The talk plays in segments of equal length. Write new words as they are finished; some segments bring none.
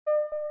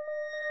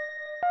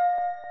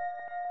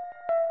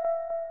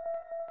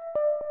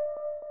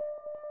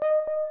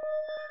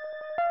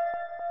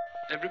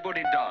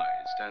Everybody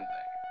dies, don't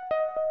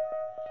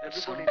they?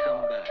 Everybody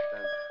come back,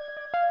 don't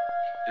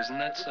they? Isn't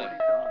that so?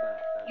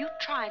 You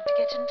tried to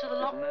get into the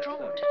locked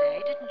drawer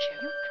today, didn't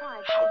you?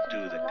 How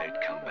do the dead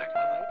come back,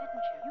 Mother?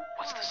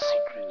 What's the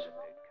secret?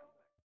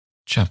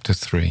 Chapter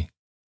 3.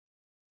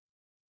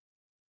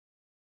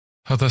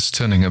 Her thus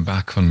turning her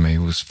back on me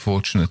was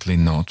fortunately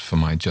not for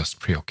my just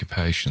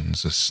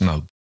preoccupations a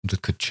snub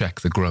that could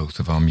check the growth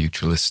of our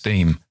mutual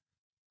esteem.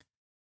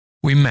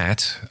 We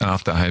met,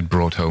 after I had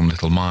brought home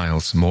little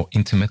Miles, more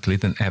intimately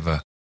than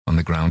ever, on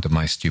the ground of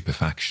my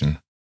stupefaction,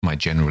 my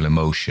general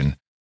emotion.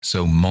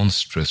 So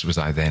monstrous was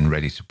I then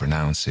ready to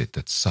pronounce it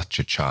that such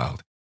a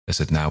child, as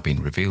had now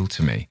been revealed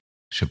to me,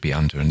 should be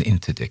under an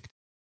interdict.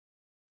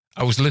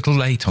 I was a little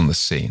late on the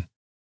scene,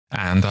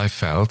 and I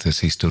felt,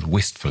 as he stood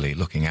wistfully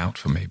looking out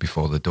for me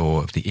before the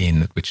door of the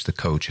inn at which the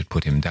coach had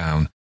put him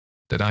down,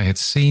 that I had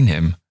seen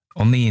him,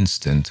 on the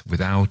instant,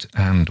 without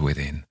and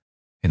within,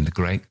 in the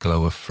great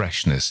glow of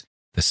freshness,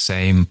 the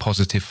same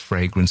positive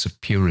fragrance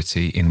of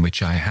purity in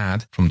which I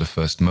had, from the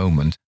first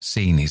moment,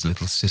 seen his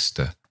little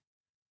sister.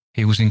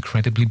 He was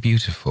incredibly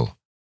beautiful,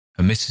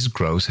 and Mrs.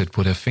 Grose had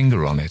put her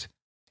finger on it.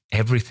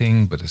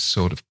 Everything but a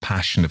sort of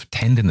passion of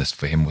tenderness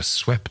for him was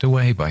swept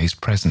away by his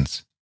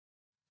presence.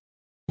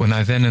 When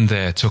I then and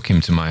there took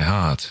him to my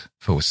heart,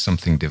 for it was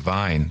something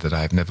divine that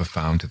I have never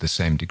found to the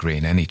same degree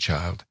in any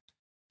child,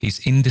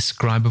 his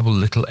indescribable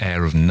little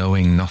air of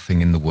knowing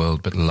nothing in the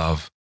world but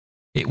love,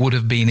 it would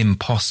have been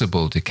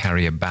impossible to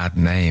carry a bad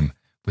name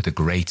with a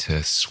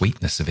greater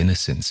sweetness of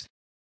innocence,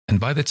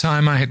 and by the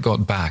time I had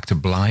got back to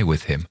Bly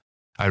with him,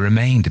 I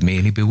remained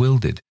merely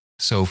bewildered,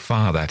 so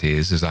far, that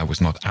is, as I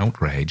was not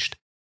outraged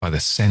by the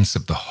sense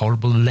of the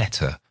horrible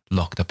letter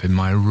locked up in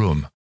my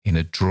room in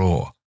a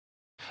drawer.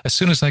 As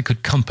soon as I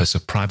could compass a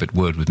private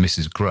word with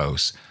Mrs.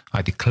 Grose,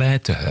 I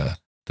declared to her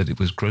that it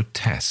was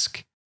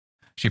grotesque.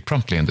 She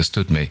promptly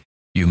understood me.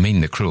 "You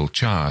mean the cruel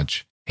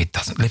charge. It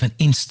doesn't live an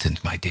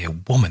instant, my dear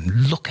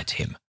woman. Look at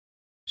him."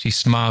 She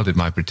smiled at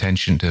my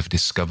pretension to have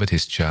discovered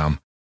his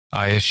charm.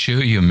 "I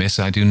assure you, miss,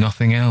 I do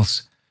nothing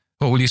else."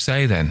 "What will you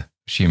say, then?"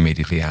 she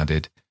immediately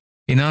added.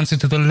 "In answer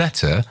to the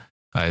letter?"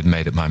 I had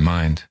made up my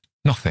mind.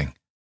 "Nothing."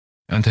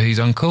 "And to his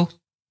uncle?"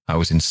 I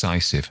was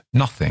incisive.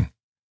 "Nothing."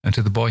 "And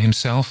to the boy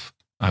himself?"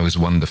 I was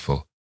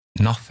wonderful.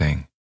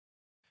 "Nothing."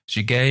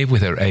 She gave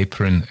with her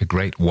apron a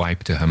great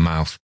wipe to her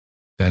mouth.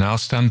 "Then I'll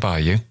stand by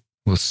you.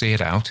 We'll see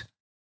it out."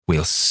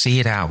 "We'll see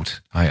it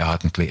out," I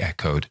ardently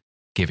echoed,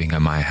 giving her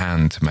my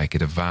hand to make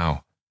it a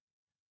vow.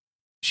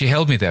 She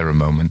held me there a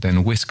moment,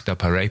 then whisked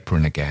up her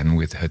apron again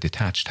with her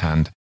detached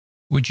hand.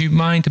 "Would you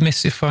mind,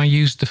 miss, if I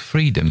used the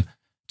freedom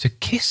to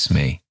kiss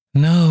me?"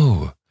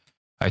 "No."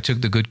 I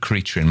took the good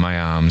creature in my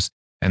arms,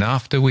 and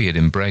after we had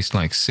embraced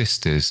like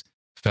sisters,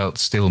 felt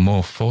still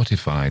more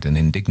fortified and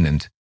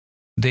indignant.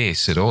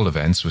 This, at all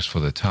events, was for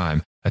the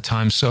time, a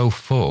time so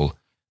full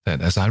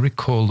that, as I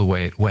recall the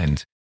way it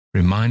went,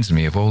 reminds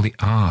me of all the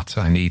art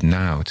I need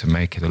now to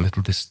make it a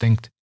little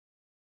distinct.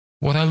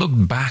 What I look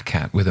back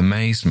at with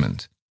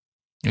amazement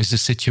is the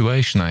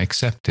situation I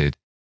accepted.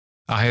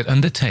 I had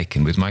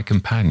undertaken with my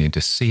companion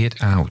to see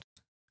it out,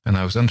 and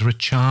I was under a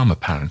charm,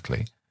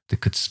 apparently,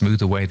 that could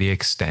smooth away the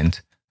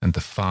extent and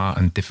the far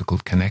and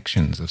difficult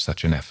connections of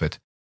such an effort.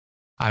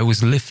 I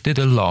was lifted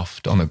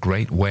aloft on a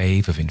great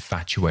wave of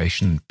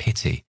infatuation and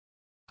pity.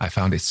 I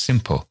found it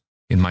simple,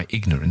 in my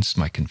ignorance,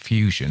 my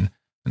confusion,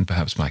 and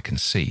perhaps my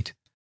conceit,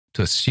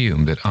 to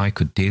assume that I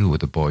could deal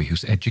with a boy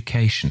whose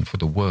education for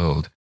the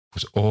world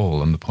was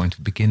all on the point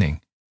of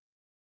beginning.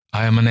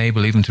 I am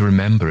unable even to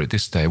remember at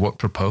this day what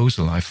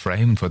proposal I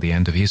framed for the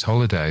end of his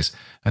holidays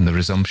and the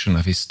resumption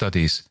of his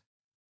studies.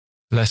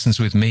 Lessons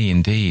with me,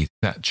 indeed,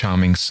 that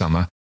charming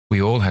summer, we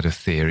all had a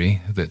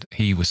theory that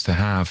he was to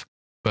have,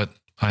 but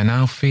I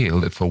now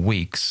feel that for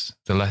weeks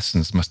the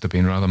lessons must have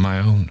been rather my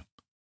own.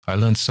 I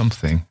learned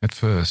something, at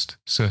first,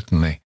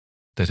 certainly,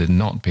 that had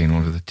not been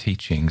one of the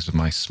teachings of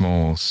my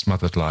small,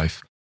 smothered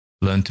life,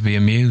 learned to be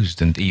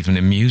amused and even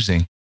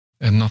amusing,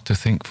 and not to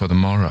think for the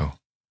morrow.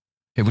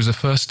 It was the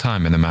first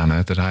time in a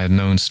manner that I had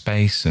known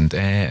space and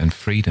air and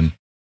freedom,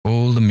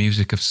 all the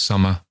music of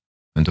summer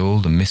and all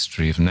the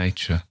mystery of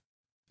nature.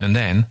 And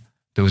then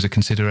there was a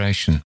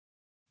consideration,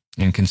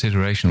 and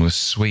consideration was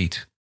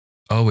sweet.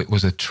 Oh, it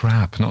was a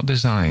trap, not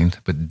designed,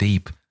 but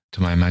deep,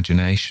 to my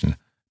imagination,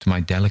 to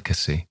my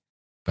delicacy,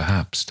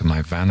 perhaps to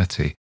my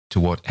vanity, to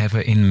whatever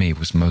in me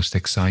was most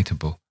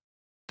excitable.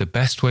 The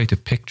best way to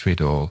picture it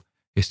all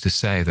is to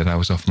say that I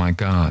was off my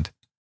guard.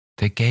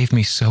 They gave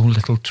me so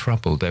little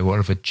trouble, they were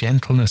of a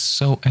gentleness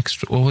so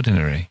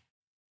extraordinary.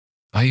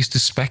 I used to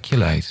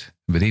speculate,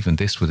 but even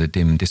this with a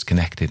dim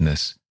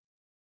disconnectedness,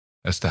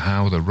 as to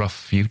how the rough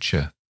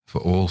future, for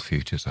all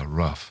futures are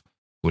rough,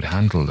 would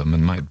handle them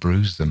and might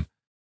bruise them.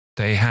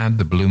 They had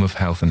the bloom of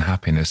health and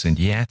happiness, and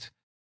yet,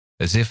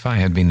 as if I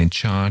had been in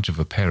charge of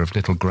a pair of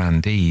little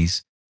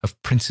grandees, of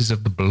princes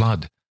of the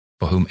blood,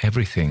 for whom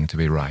everything, to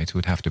be right,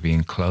 would have to be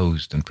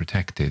enclosed and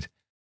protected,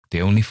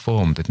 the only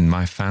form that in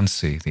my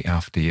fancy the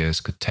after years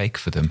could take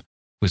for them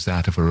was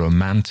that of a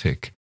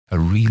romantic, a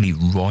really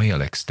royal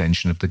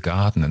extension of the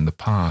garden and the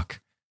park.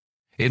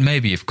 It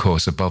may be, of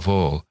course, above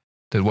all,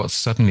 that what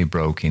suddenly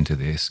broke into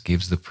this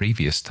gives the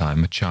previous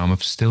time a charm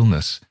of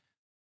stillness,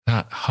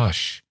 that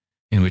hush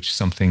in which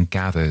something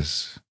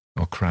gathers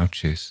or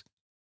crouches.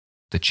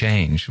 The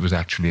change was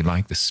actually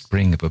like the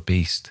spring of a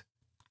beast.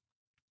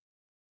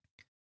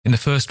 In the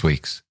first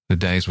weeks, the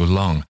days were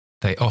long.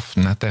 They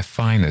often, at their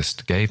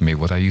finest, gave me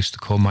what I used to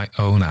call my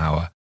own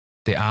hour,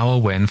 the hour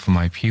when, for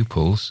my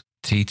pupils,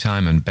 tea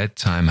time and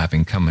bedtime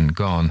having come and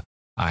gone,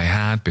 I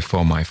had,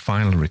 before my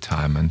final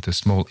retirement, a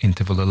small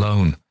interval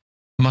alone.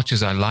 Much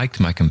as I liked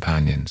my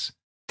companions,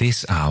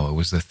 this hour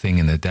was the thing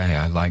in the day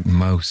I liked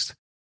most,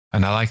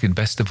 and I liked it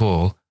best of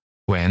all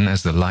when,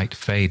 as the light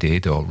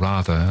faded, or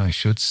rather, I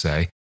should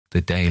say,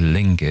 the day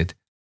lingered,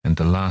 and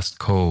the last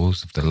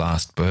calls of the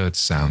last birds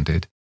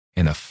sounded,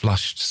 in a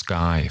flushed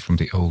sky from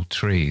the old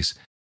trees,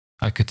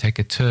 I could take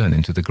a turn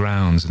into the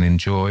grounds and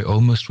enjoy,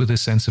 almost with a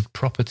sense of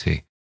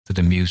property that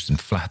amused and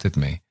flattered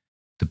me,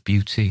 the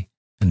beauty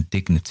and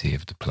dignity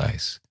of the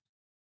place.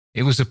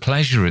 It was a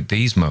pleasure at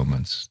these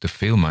moments to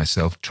feel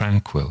myself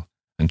tranquil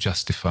and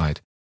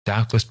justified,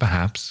 doubtless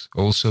perhaps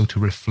also to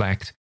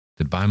reflect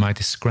that by my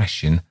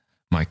discretion,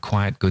 my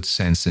quiet good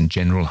sense and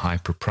general high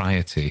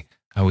propriety,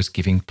 I was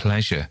giving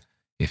pleasure,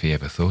 if he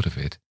ever thought of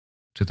it,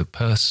 to the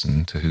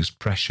person to whose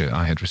pressure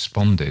I had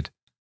responded.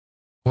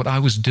 What I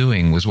was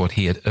doing was what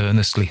he had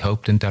earnestly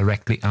hoped and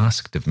directly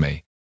asked of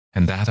me,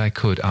 and that I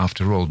could,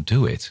 after all,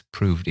 do it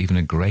proved even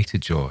a greater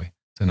joy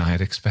than I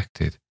had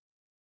expected.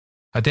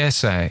 I dare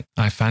say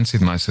I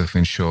fancied myself,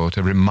 in short,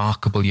 a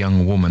remarkable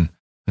young woman,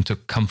 and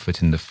took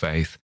comfort in the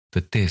faith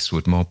that this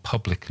would more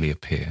publicly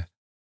appear.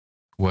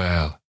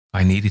 Well,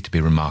 I needed to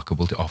be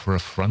remarkable to offer a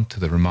front to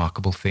the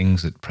remarkable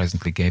things that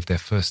presently gave their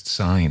first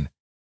sign.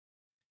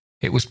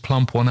 It was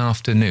plump one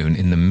afternoon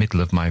in the middle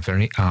of my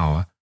very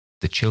hour.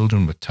 The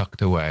children were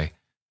tucked away,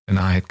 and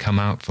I had come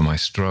out for my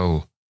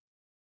stroll.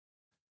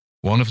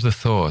 One of the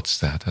thoughts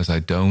that, as I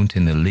don't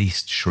in the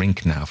least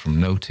shrink now from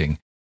noting,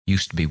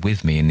 used to be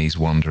with me in these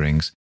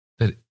wanderings,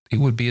 that it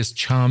would be as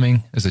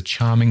charming as a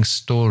charming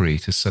story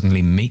to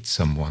suddenly meet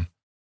someone.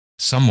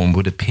 Someone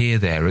would appear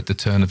there at the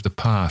turn of the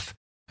path,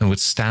 and would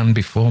stand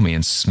before me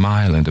and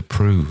smile and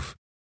approve.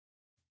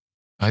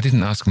 I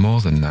didn't ask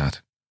more than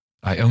that.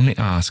 I only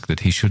asked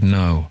that he should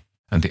know,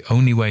 and the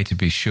only way to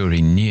be sure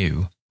he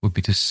knew would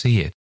be to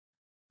see it,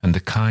 and the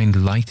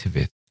kind light of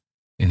it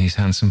in his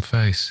handsome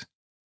face.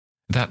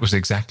 That was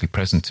exactly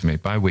present to me,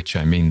 by which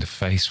I mean the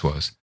face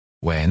was,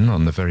 when,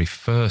 on the very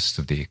first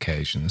of the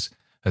occasions,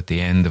 at the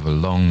end of a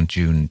long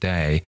June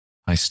day,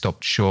 I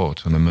stopped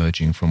short on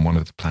emerging from one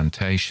of the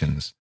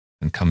plantations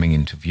and coming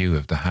into view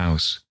of the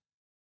house.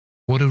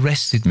 What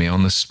arrested me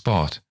on the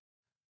spot,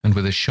 and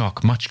with a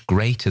shock much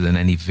greater than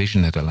any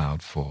vision had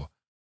allowed for,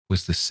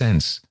 was the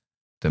sense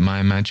that my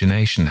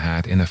imagination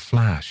had, in a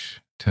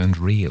flash, turned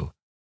real.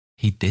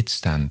 He did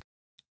stand,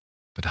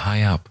 but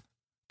high up,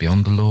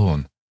 beyond the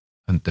lawn,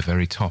 and at the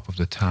very top of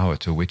the tower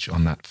to which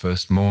on that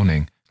first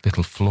morning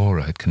little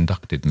Flora had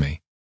conducted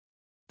me.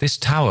 This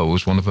tower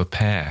was one of a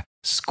pair,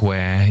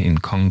 square,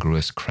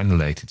 incongruous,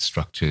 crenellated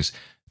structures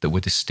that were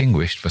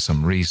distinguished for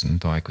some reason,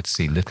 though I could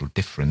see little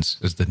difference,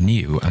 as the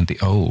new and the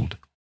old.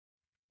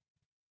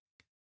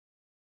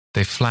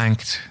 They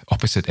flanked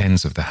opposite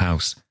ends of the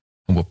house,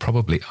 and were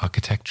probably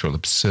architectural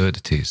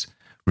absurdities,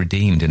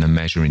 redeemed in a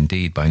measure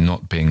indeed by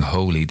not being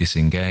wholly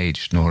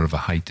disengaged, nor of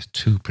a height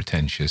too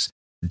pretentious,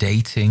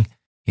 dating,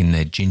 in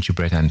their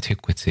gingerbread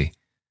antiquity,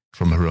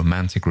 from a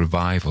romantic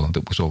revival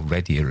that was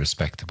already a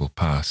respectable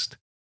past.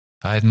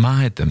 I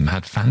admired them,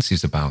 had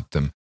fancies about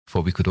them,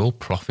 for we could all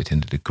profit in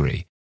a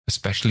degree,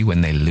 especially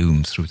when they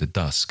loomed through the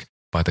dusk,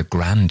 by the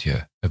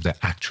grandeur of their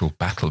actual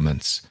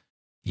battlements.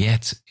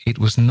 Yet it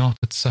was not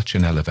at such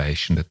an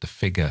elevation that the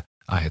figure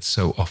I had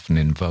so often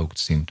invoked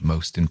seemed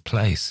most in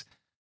place.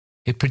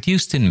 It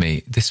produced in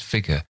me, this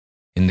figure,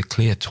 in the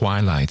clear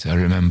twilight, I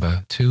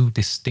remember, two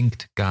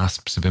distinct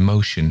gasps of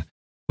emotion,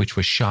 which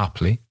were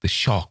sharply the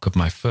shock of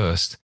my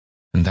first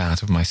and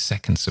that of my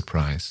second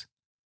surprise.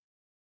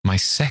 My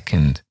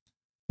second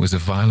was a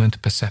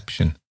violent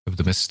perception of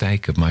the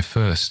mistake of my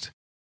first.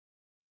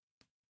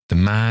 The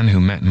man who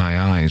met my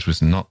eyes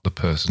was not the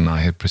person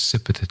I had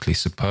precipitately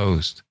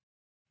supposed.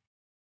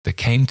 There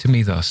came to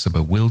me thus a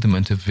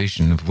bewilderment of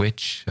vision of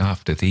which,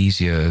 after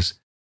these years,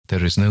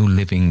 there is no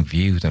living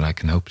view that I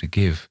can hope to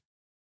give.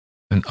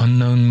 An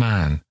unknown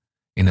man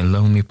in a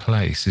lonely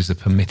place is a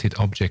permitted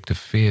object of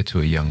fear to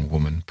a young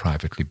woman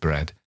privately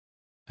bred,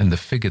 and the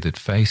figure that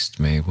faced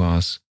me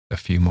was, a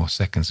few more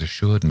seconds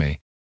assured me,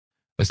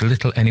 as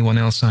little anyone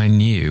else I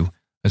knew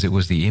as it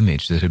was the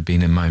image that had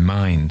been in my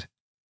mind.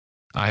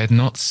 I had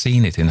not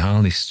seen it in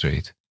Harley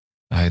Street.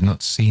 I had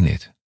not seen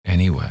it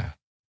anywhere.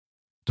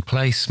 The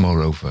place,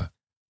 moreover,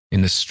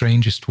 in the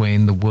strangest way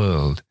in the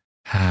world,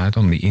 had,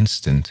 on the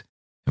instant,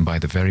 and by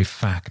the very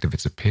fact of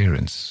its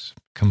appearance,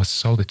 become a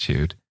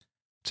solitude,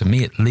 to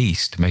me at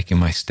least, making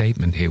my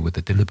statement here with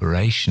the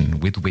deliberation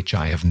with which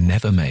I have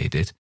never made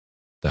it.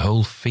 The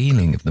whole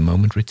feeling of the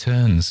moment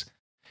returns.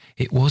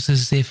 It was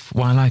as if,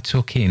 while I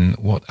took in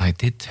what I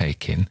did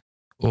take in,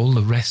 all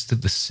the rest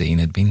of the scene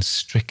had been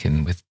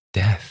stricken with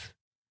death.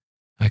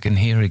 I can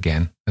hear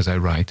again, as I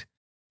write,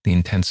 the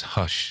intense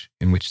hush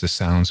in which the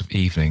sounds of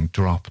evening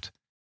dropped.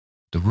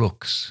 The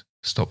rooks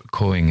stopped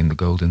cawing in the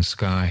golden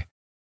sky,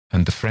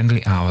 and the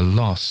friendly hour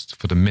lost,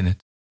 for the minute,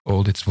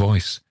 all its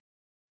voice.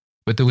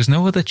 But there was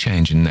no other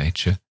change in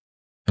nature,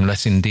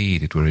 unless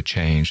indeed it were a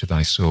change that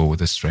I saw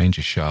with a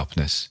stranger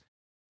sharpness.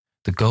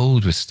 The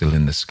gold was still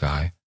in the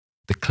sky,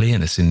 the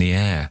clearness in the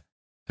air,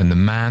 and the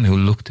man who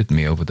looked at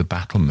me over the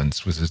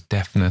battlements was as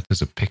definite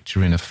as a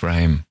picture in a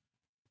frame.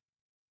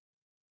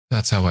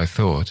 That's how I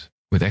thought,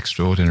 with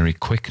extraordinary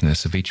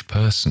quickness, of each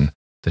person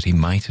that he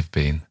might have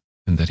been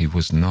and that he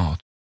was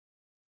not.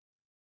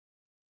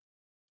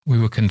 We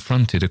were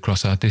confronted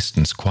across our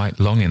distance quite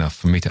long enough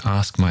for me to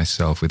ask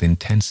myself with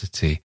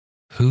intensity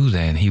who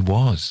then he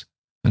was,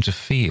 and to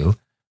feel,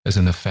 as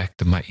an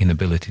effect of my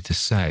inability to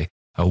say,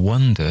 a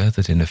wonder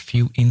that in a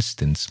few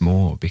instants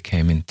more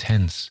became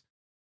intense.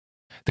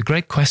 The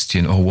great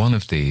question, or one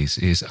of these,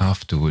 is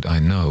afterward, I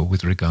know,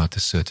 with regard to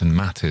certain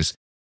matters,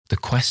 the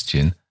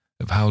question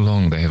of how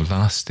long they have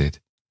lasted.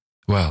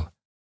 Well,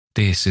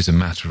 this is a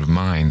matter of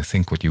mine,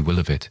 think what you will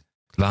of it.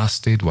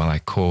 Lasted while I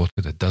caught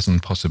at a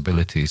dozen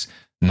possibilities,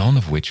 none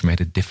of which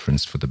made a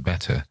difference for the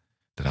better,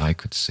 that I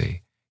could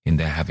see, in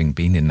their having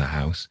been in the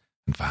house,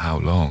 and for how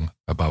long,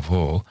 above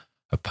all,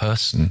 a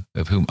person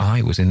of whom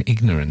I was in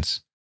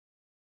ignorance.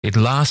 It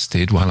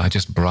lasted while I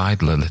just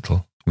bridled a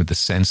little, with the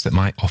sense that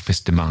my office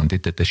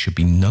demanded that there should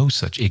be no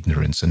such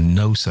ignorance and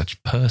no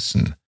such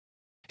person.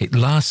 It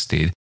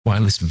lasted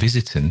while this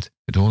visitant,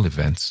 at all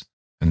events,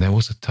 and there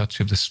was a touch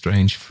of the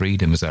strange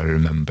freedom, as I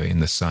remember, in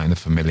the sign of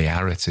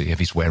familiarity of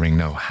his wearing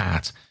no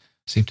hat,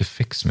 seemed to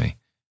fix me,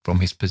 from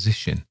his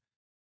position,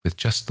 with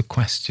just the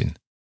question,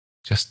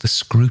 just the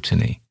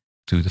scrutiny,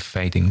 through the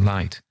fading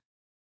light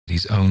that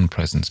his own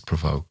presence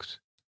provoked.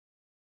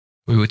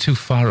 We were too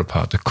far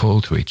apart to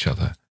call to each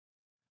other,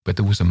 but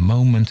there was a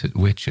moment at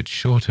which, at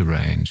shorter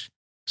range,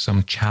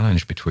 some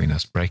challenge between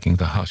us breaking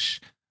the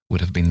hush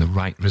would have been the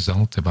right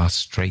result of our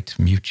straight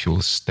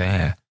mutual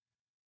stare.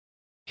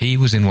 He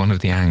was in one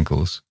of the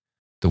angles,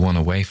 the one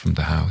away from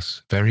the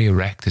house, very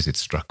erect as it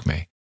struck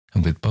me,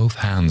 and with both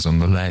hands on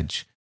the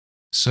ledge.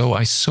 So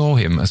I saw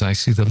him as I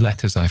see the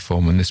letters I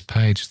form on this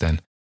page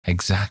then,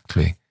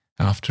 exactly,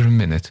 after a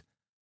minute,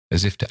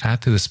 as if to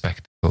add to the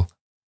spectacle,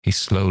 he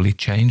slowly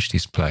changed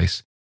his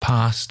place,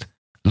 passed,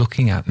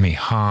 looking at me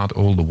hard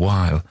all the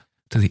while,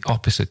 to the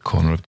opposite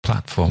corner of the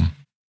platform.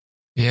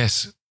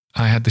 Yes,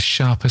 I had the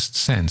sharpest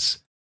sense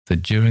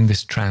that during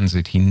this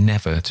transit he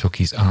never took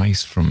his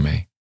eyes from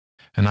me,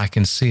 and I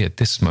can see at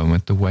this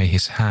moment the way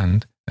his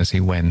hand, as he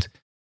went,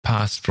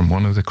 passed from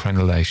one of the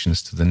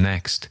crenellations to the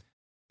next.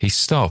 He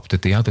stopped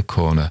at the other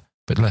corner,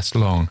 but less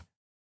long,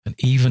 and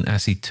even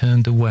as he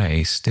turned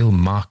away, still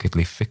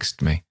markedly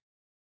fixed me.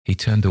 He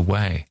turned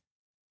away.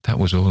 That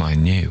was all I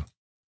knew.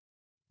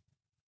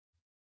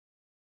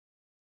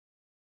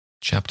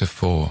 Chapter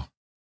 4.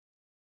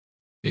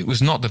 It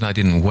was not that I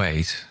didn't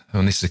wait,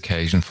 on this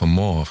occasion, for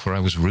more, for I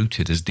was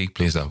rooted as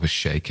deeply as I was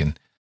shaken.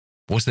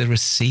 Was there a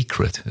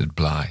secret at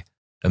Bly,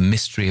 a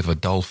mystery of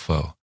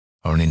Adolfo,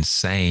 or an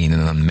insane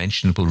and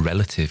unmentionable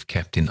relative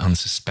kept in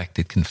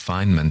unsuspected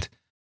confinement?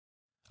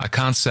 I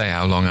can't say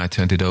how long I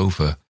turned it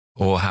over,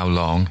 or how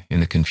long,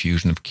 in the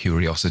confusion of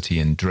curiosity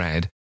and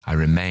dread, I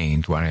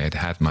remained where I had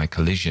had my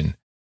collision.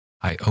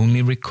 I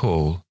only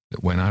recall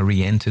that when I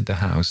re-entered the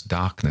house,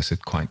 darkness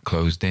had quite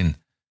closed in.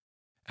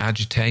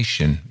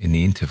 Agitation, in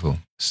the interval,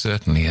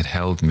 certainly had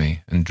held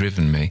me and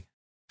driven me,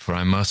 for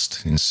I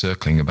must, in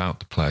circling about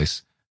the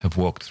place, have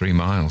walked 3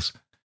 miles.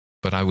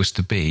 But I was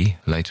to be,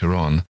 later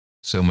on,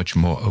 so much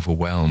more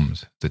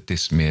overwhelmed that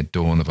this mere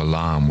dawn of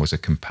alarm was a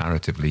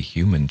comparatively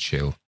human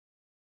chill.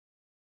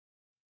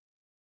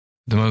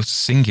 The most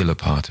singular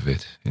part of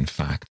it, in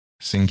fact,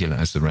 singular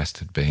as the rest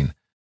had been,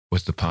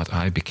 was the part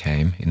I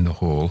became, in the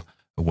hall,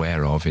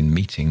 aware of in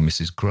meeting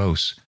Mrs.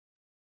 Gross.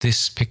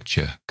 This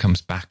picture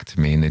comes back to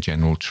me in the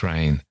general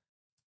train.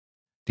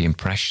 The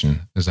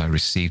impression, as I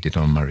received it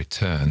on my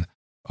return,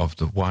 of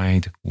the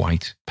wide,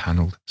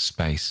 white-panelled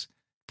space,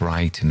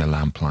 bright in the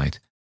lamplight,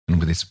 and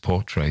with its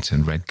portrait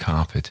and red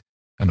carpet,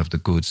 and of the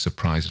good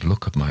surprised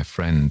look of my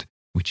friend,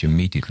 which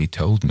immediately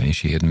told me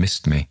she had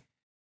missed me.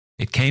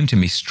 It came to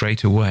me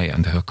straight away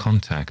under her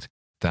contact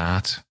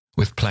that,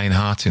 with plain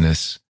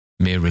heartiness,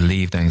 mere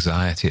relieved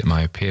anxiety at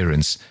my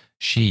appearance,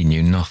 she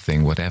knew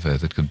nothing whatever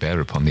that could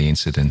bear upon the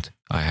incident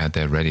I had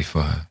there ready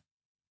for her.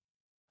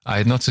 I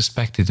had not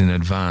suspected in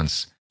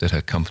advance that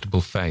her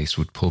comfortable face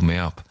would pull me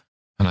up,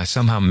 and I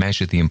somehow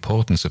measured the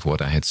importance of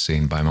what I had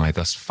seen by my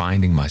thus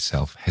finding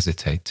myself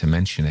hesitate to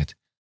mention it.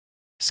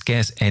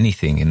 Scarce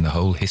anything in the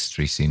whole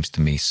history seems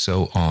to me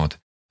so odd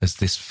as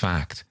this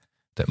fact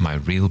that my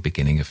real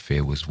beginning of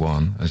fear was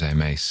one, as I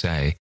may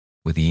say,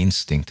 with the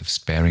instinct of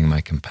sparing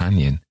my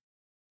companion.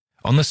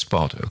 On the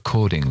spot,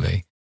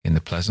 accordingly, in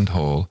the pleasant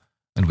hall,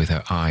 and with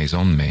her eyes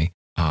on me,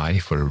 I,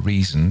 for a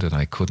reason that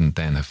I couldn't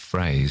then have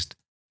phrased,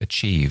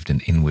 achieved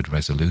an inward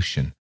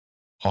resolution,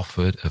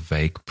 offered a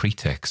vague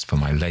pretext for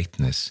my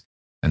lateness,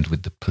 and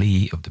with the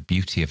plea of the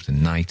beauty of the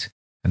night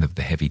and of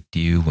the heavy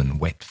dew and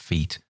wet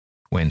feet,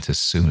 went as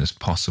soon as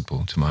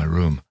possible to my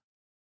room.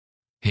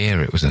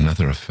 Here it was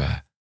another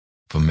affair.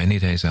 For many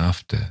days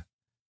after,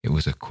 it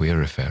was a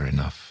queer affair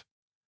enough.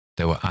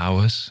 There were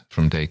hours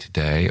from day to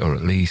day, or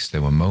at least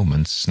there were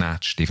moments,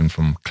 snatched even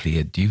from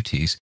clear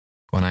duties,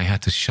 when I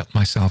had to shut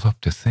myself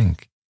up to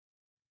think.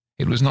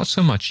 It was not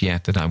so much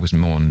yet that I was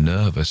more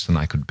nervous than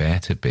I could bear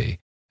to be,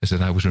 as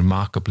that I was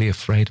remarkably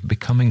afraid of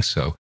becoming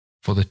so,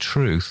 for the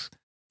truth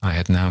I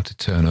had now to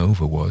turn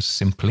over was,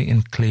 simply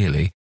and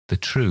clearly, the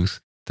truth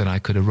that I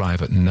could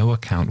arrive at no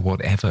account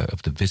whatever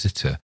of the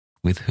visitor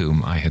with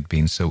whom I had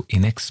been so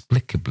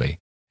inexplicably,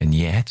 and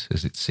yet,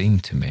 as it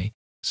seemed to me,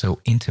 so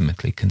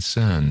intimately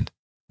concerned.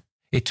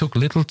 It took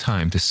little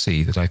time to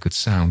see that I could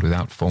sound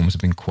without forms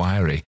of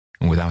inquiry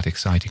and without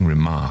exciting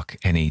remark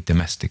any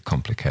domestic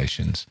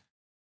complications.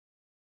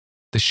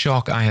 The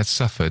shock I had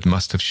suffered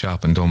must have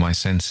sharpened all my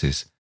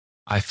senses.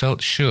 I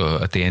felt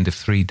sure at the end of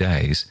 3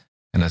 days,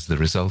 and as the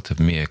result of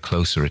mere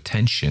closer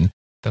attention,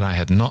 that I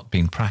had not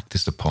been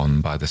practised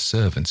upon by the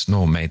servants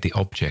nor made the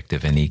object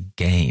of any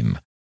game.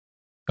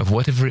 Of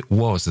whatever it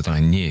was that I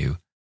knew,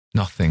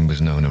 nothing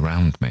was known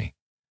around me.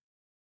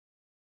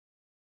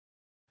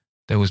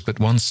 There was but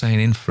one sane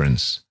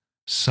inference.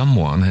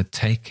 Someone had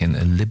taken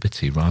a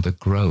liberty rather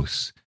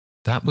gross.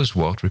 That was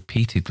what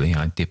repeatedly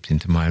I dipped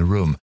into my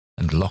room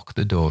and locked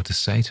the door to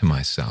say to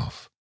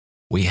myself.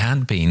 We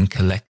had been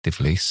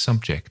collectively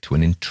subject to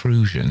an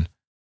intrusion.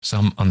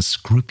 Some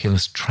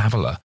unscrupulous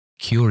traveller,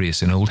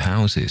 curious in old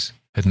houses,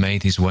 had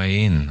made his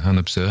way in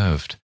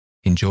unobserved,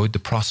 enjoyed the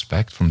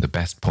prospect from the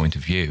best point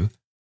of view,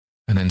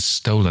 and then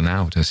stolen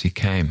out as he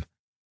came.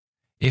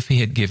 If he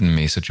had given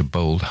me such a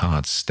bold,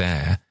 hard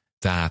stare,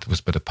 that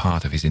was but a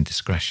part of his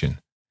indiscretion.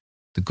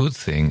 The good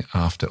thing,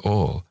 after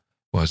all,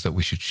 was that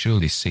we should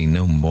surely see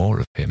no more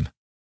of him.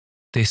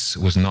 This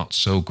was not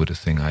so good a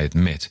thing, I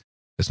admit,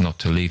 as not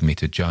to leave me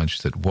to judge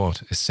that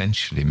what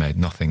essentially made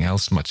nothing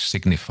else much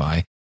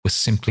signify was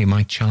simply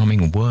my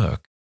charming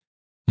work.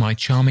 My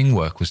charming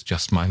work was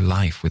just my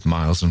life with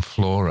Miles and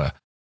Flora,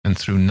 and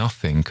through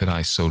nothing could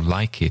I so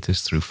like it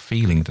as through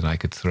feeling that I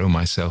could throw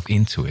myself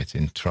into it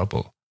in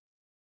trouble.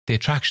 The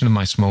attraction of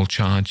my small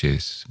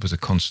charges was a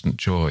constant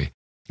joy,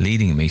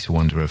 leading me to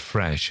wonder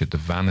afresh at the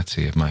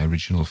vanity of my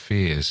original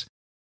fears.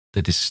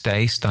 The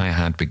distaste I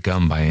had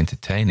begun by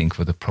entertaining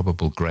for the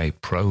probable grey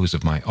prose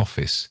of my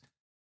office.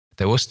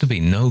 There was to be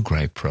no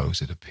grey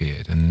prose, it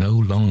appeared, and no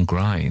long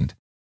grind.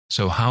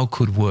 So how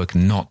could work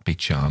not be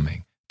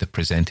charming that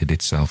presented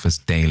itself as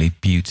daily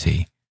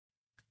beauty?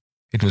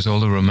 It was all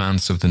the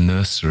romance of the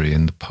nursery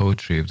and the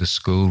poetry of the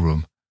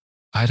schoolroom.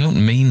 I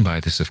don't mean by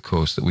this, of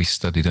course, that we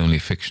studied only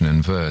fiction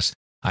and verse.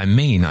 I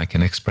mean I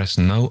can express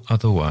no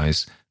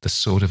otherwise the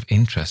sort of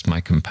interest my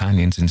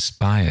companions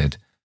inspired.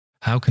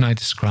 How can I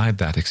describe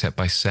that except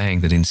by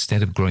saying that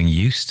instead of growing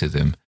used to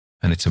them,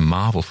 and it's a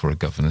marvel for a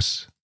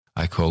governess,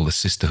 I call the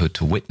sisterhood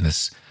to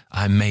witness,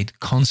 I made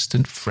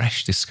constant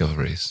fresh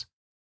discoveries.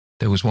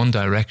 There was one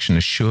direction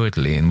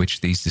assuredly in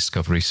which these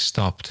discoveries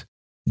stopped.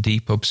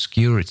 Deep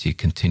obscurity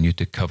continued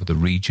to cover the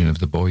region of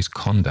the boy's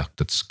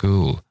conduct at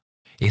school.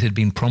 It had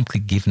been promptly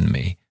given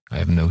me, I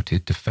have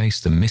noted, to face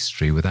the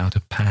mystery without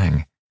a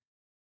pang.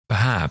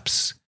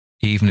 Perhaps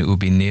even it would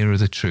be nearer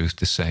the truth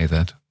to say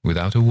that,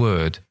 without a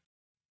word,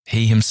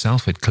 he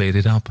himself had cleared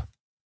it up.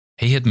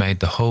 He had made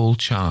the whole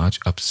charge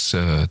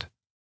absurd.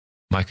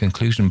 My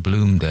conclusion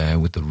bloomed there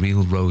with the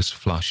real rose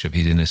flush of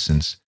his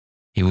innocence.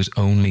 He was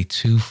only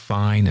too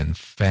fine and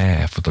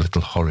fair for the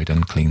little horrid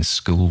unclean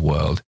school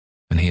world,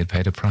 and he had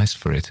paid a price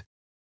for it.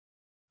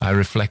 I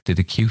reflected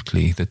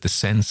acutely that the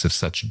sense of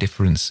such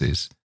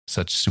differences,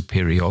 such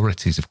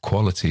superiorities of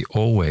quality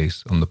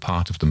always on the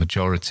part of the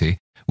majority,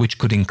 which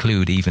could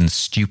include even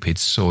stupid,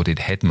 sordid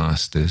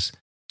headmasters,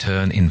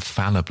 turn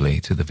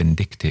infallibly to the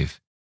vindictive.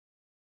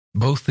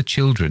 Both the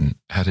children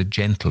had a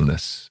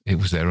gentleness, it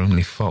was their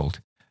only fault,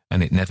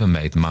 and it never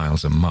made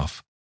Miles a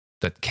muff,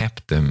 that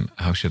kept them,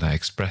 how should I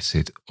express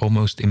it,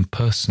 almost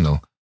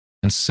impersonal,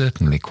 and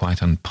certainly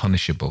quite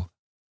unpunishable.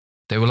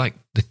 They were like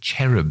the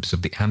cherubs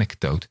of the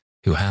anecdote,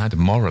 who had,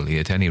 morally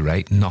at any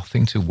rate,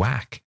 nothing to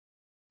whack.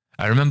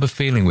 I remember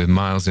feeling with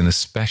Miles in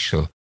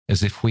especial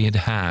as if we had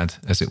had,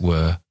 as it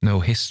were, no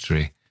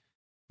history.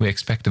 We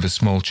expect of a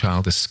small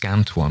child a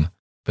scant one,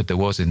 but there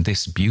was in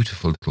this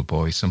beautiful little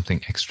boy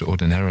something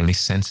extraordinarily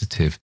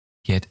sensitive,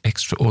 yet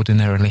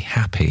extraordinarily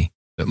happy,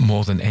 that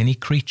more than any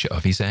creature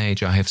of his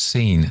age I have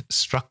seen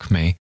struck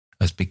me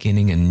as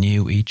beginning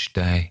anew each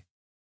day.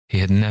 He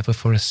had never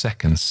for a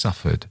second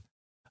suffered.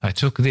 I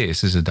took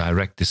this as a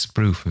direct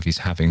disproof of his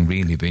having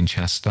really been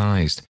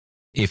chastised.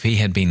 If he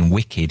had been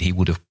wicked, he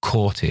would have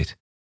caught it,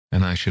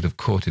 and I should have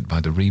caught it by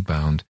the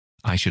rebound.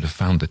 I should have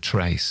found the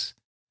trace.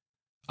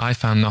 I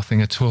found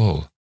nothing at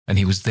all, and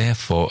he was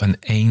therefore an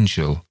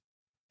angel.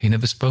 He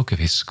never spoke of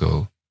his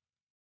school,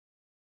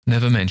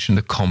 never mentioned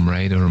a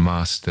comrade or a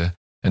master,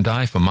 and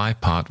I, for my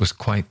part, was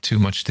quite too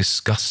much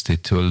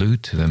disgusted to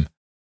allude to them.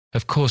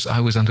 Of course, I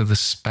was under the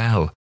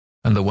spell,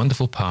 and the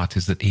wonderful part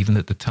is that even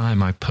at the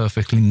time I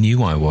perfectly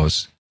knew I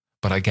was,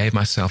 but I gave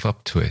myself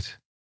up to it.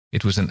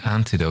 It was an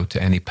antidote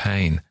to any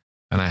pain.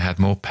 and I had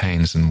more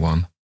pains than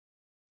one.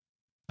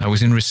 I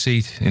was in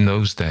receipt in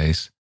those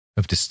days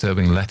of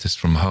disturbing letters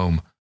from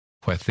home,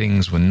 where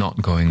things were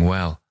not going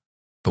well.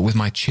 But with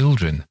my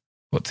children,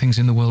 what things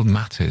in the world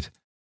mattered?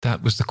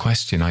 That was the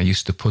question I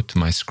used to put to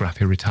my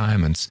scrappy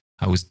retirements.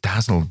 I was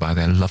dazzled by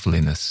their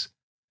loveliness.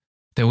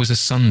 There was a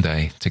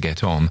Sunday, to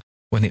get on,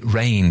 when it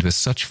rained with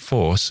such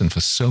force and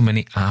for so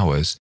many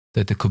hours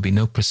that there could be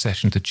no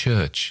procession to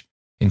church,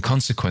 in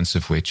consequence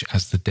of which,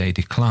 as the day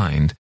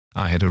declined,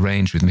 I had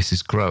arranged with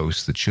Mrs.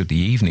 Gross that should the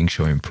evening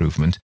show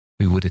improvement,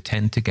 we would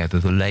attend together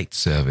the late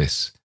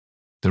service.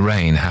 The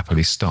rain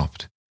happily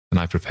stopped, and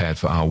I prepared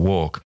for our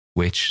walk,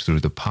 which, through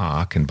the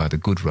park and by the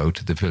good road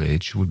to the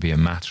village, would be a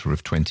matter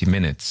of 20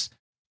 minutes.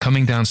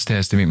 Coming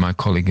downstairs to meet my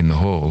colleague in the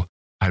hall,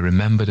 I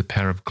remembered a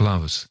pair of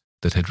gloves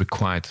that had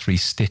required 3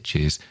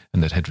 stitches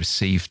and that had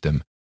received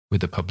them,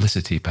 with a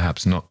publicity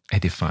perhaps not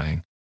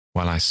edifying,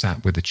 while I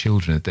sat with the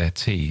children at their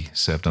tea,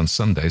 served on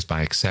Sundays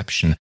by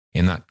exception,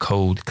 in that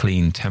cold,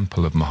 clean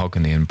temple of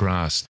mahogany and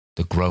brass,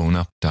 the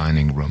grown-up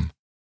dining room.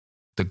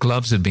 The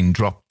gloves had been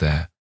dropped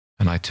there,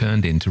 and I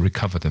turned in to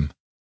recover them.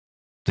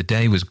 The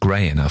day was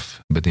grey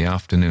enough, but the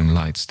afternoon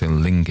light still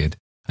lingered,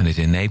 and it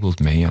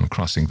enabled me, on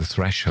crossing the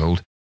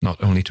threshold,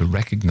 not only to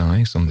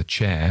recognise on the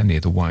chair near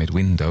the wide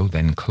window,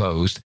 then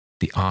closed,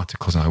 the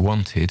articles I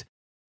wanted,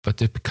 but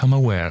to become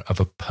aware of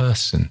a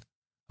person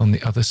on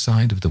the other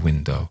side of the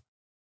window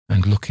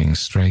and looking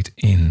straight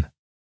in.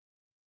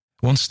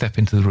 One step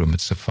into the room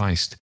had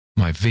sufficed.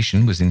 My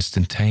vision was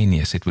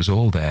instantaneous. It was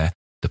all there.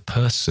 The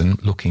person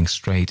looking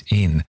straight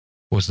in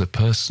was the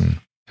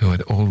person who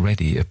had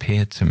already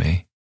appeared to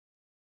me.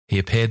 He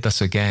appeared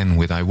thus again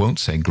with, I won't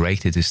say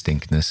greater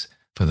distinctness,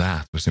 for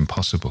that was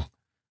impossible,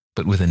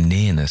 but with a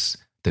nearness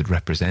that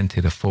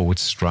represented a forward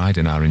stride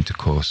in our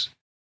intercourse,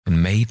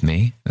 and made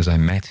me, as I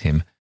met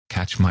him,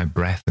 catch my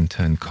breath and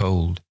turn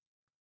cold.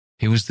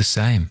 He was the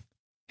same,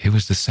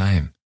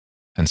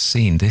 and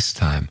seen this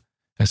time,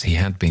 as he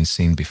had been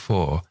seen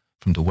before,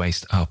 from the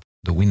waist up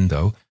the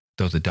window,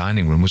 though the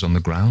dining room was on the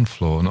ground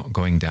floor, not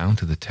going down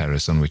to the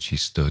terrace on which he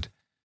stood.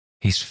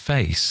 His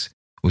face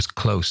was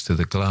close to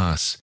the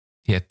glass,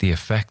 yet the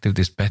effect of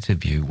this better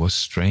view was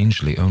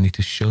strangely only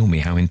to show me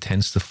how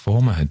intense the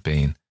former had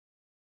been.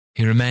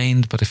 He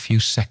remained but a few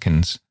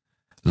seconds,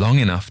 long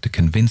enough to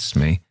convince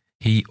me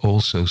he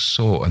also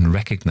saw and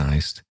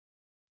recognized,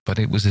 but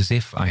it was as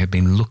if I had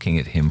been looking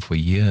at him for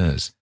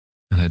years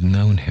and had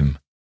known him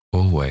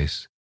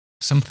always.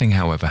 Something,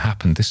 however,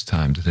 happened this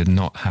time that had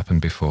not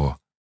happened before.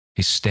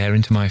 His stare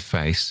into my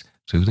face,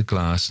 through the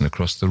glass and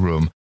across the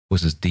room,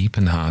 was as deep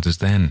and hard as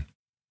then.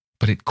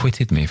 But it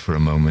quitted me for a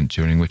moment,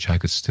 during which I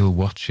could still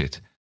watch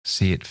it,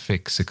 see it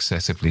fix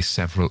successively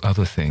several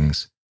other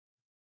things.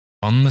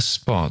 On the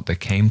spot there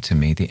came to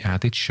me the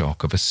added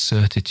shock of a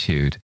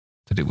certitude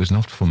that it was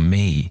not for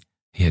me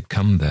he had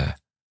come there.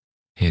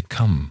 He had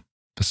come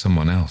for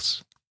someone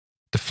else.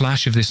 The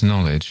flash of this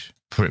knowledge,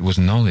 for it was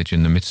knowledge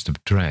in the midst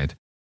of dread,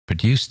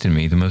 produced in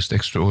me the most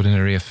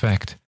extraordinary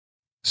effect.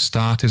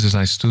 Started as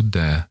I stood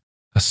there,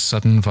 a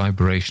sudden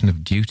vibration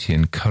of duty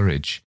and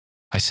courage.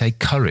 I say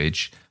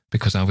courage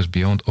because I was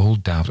beyond all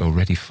doubt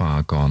already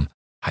far gone.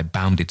 I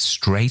bounded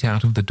straight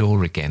out of the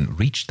door again,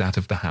 reached that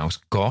of the house,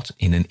 got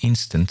in an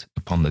instant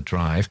upon the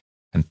drive,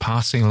 and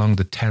passing along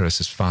the terrace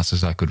as fast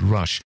as I could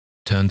rush,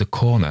 turned the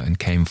corner and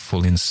came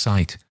full in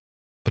sight.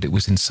 But it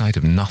was in sight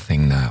of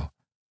nothing now.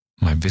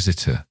 My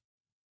visitor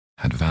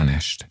had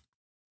vanished.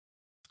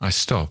 I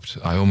stopped.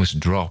 I almost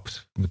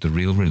dropped with the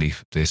real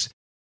relief of this,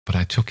 but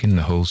I took in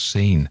the whole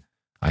scene.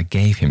 I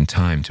gave him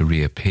time to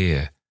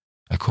reappear.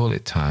 I call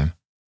it time,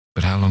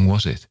 but how long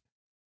was it?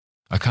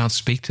 I can't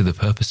speak to the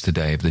purpose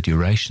today of the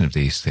duration of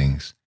these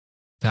things.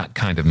 That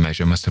kind of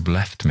measure must have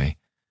left me.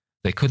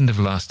 They couldn't have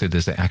lasted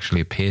as they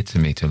actually appeared to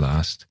me to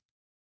last.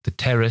 The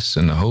terrace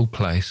and the whole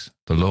place,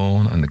 the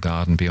lawn and the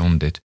garden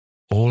beyond it,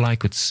 all I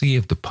could see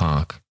of the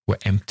park were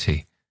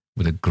empty,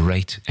 with a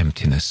great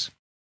emptiness.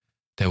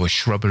 There were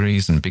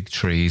shrubberies and big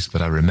trees,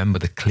 but I remember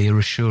the clear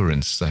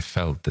assurance I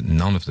felt that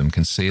none of them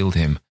concealed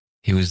him.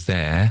 He was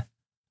there,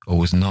 or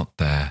was not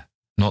there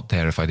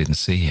if I didn't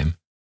see him.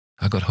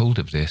 I got hold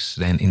of this,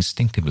 then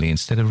instinctively,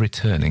 instead of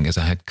returning as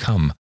I had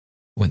come,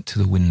 went to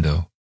the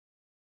window.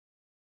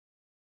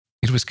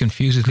 It was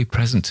confusedly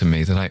present to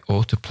me that I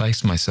ought to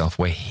place myself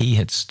where he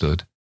had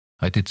stood.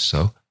 I did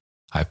so.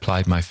 I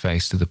applied my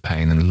face to the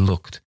pane and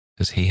looked,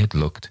 as he had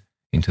looked,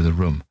 into the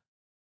room.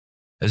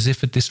 As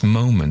if at this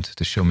moment,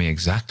 to show me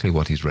exactly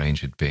what his range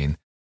had been,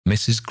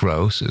 Mrs.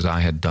 Gross, as I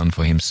had done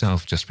for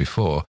himself just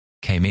before,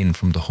 came in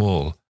from the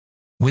hall.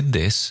 With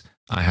this,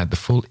 I had the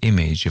full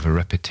image of a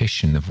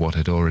repetition of what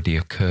had already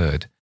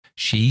occurred.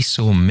 She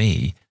saw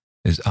me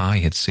as I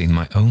had seen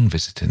my own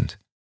visitant.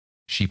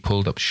 She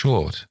pulled up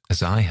short,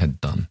 as I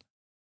had done.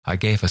 I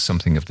gave her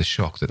something of the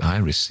shock that I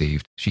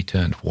received. She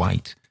turned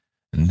white,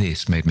 and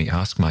this made me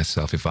ask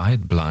myself if I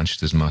had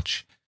blanched as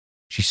much.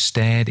 She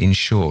stared, in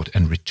short,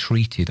 and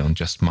retreated on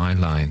just my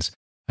lines,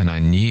 and I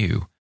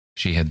knew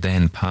she had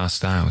then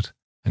passed out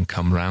and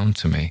come round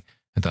to me,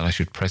 and that I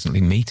should presently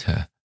meet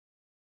her.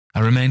 I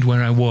remained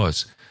where I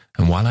was,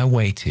 and while I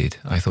waited,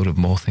 I thought of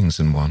more things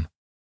than one.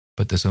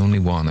 But there's only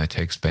one I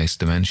take space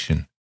to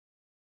mention.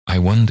 I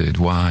wondered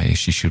why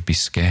she should be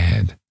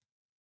scared.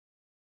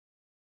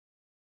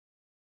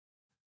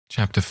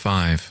 Chapter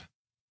 5.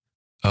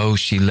 Oh,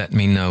 she let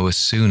me know as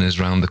soon as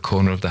round the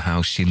corner of the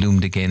house she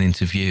loomed again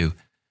into view.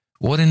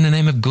 What in the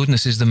name of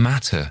goodness is the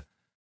matter?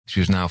 She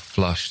was now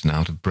flushed and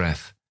out of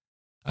breath.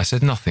 I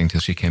said nothing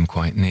till she came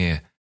quite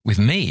near. With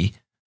me?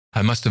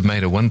 I must have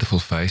made a wonderful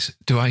face.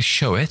 Do I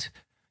show it?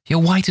 You're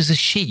white as a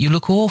sheet. You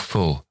look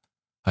awful.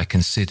 I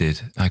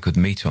considered I could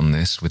meet on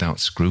this without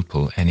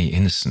scruple any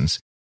innocence.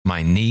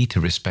 My need to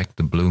respect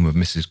the bloom of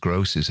Mrs.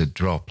 Groce's had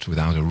dropped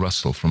without a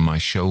rustle from my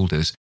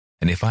shoulders,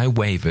 and if I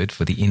wavered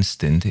for the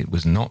instant, it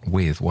was not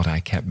with what I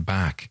kept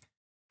back.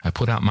 I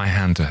put out my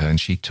hand to her,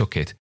 and she took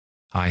it.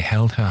 I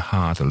held her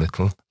hard a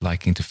little,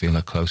 liking to feel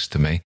her close to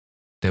me.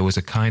 There was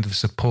a kind of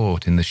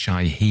support in the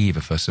shy heave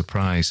of her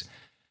surprise.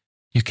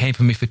 You came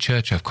for me for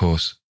church, of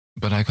course,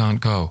 but I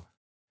can't go.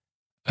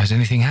 Has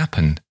anything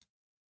happened?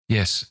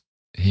 Yes,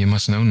 you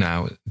must know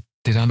now.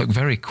 Did I look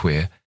very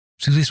queer?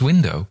 Through this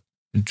window?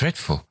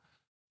 Dreadful.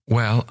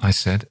 Well, I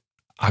said,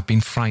 I've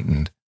been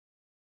frightened.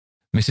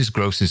 Mrs.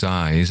 Groce's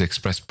eyes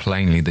expressed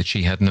plainly that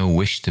she had no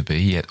wish to be,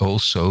 yet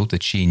also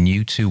that she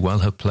knew too well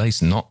her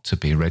place not to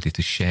be ready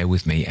to share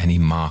with me any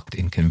marked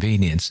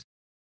inconvenience.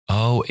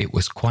 Oh, it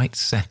was quite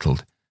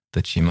settled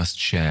that she must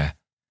share.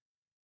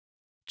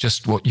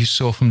 Just what you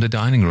saw from the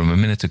dining room a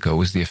minute ago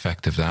was the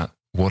effect of that.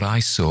 What I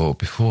saw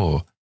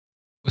before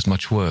was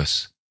much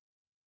worse.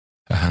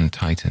 Her hand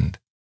tightened.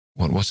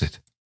 What was it?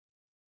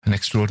 An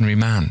extraordinary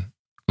man,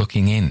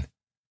 looking in.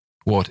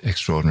 What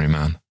extraordinary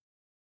man?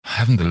 I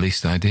haven't the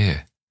least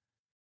idea.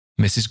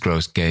 Mrs.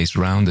 Groce gazed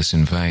round us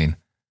in vain.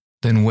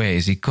 Then where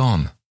is he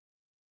gone?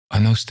 I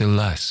know still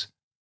less.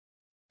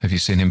 Have you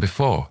seen him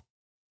before?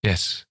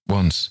 Yes,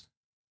 once,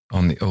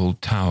 on the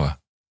old tower.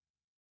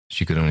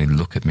 She could only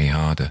look at me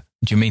harder.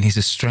 Do you mean he's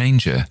a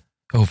stranger?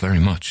 Oh, very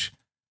much.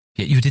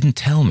 Yet you didn't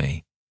tell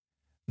me.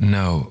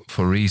 No,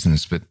 for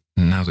reasons, but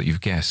now that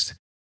you've guessed.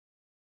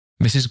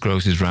 Mrs.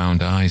 Groce's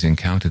round eyes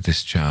encountered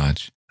this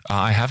charge.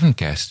 I haven't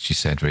guessed, she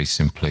said very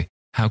simply.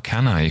 How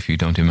can I if you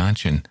don't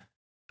imagine?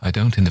 I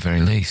don't in the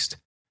very least.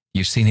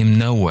 You've seen him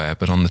nowhere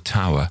but on the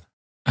tower,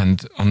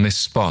 and on this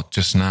spot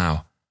just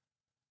now.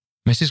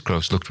 Mrs.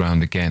 Groce looked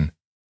round again.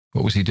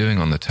 What was he doing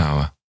on the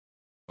tower?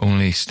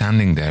 Only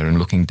standing there and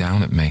looking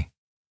down at me.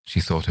 She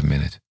thought a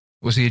minute.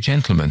 Was he a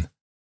gentleman?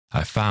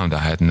 I found I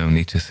had no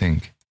need to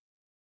think.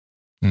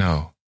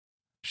 No.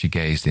 She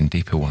gazed in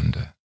deeper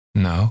wonder.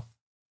 No?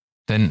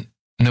 Then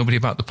nobody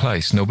about the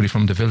place, nobody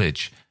from the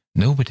village?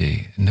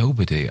 Nobody.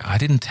 I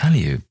didn't tell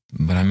you,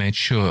 but I made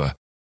sure.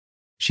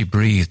 She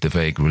breathed a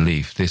vague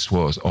relief. This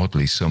was,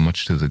 oddly, so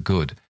much to the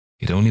good.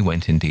 It only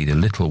went indeed a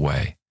little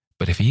way.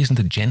 But if he isn't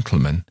a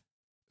gentleman,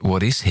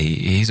 what is he?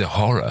 He's a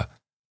horror.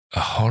 A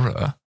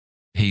horror?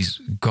 He's,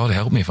 God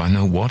help me if I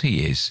know what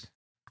he is.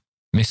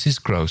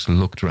 Mrs. Groce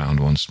looked round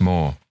once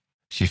more.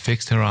 She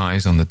fixed her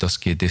eyes on the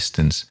duskier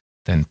distance,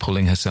 then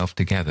pulling herself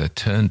together,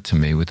 turned to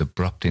me with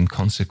abrupt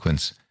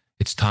inconsequence.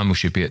 It's time we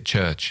should be at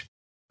church.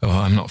 Oh,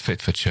 I'm not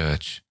fit for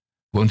church.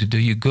 Won't it do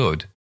you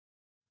good?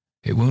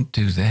 It won't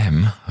do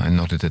them, I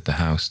nodded at the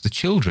house. The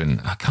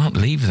children, I can't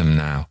leave them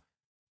now.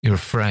 You're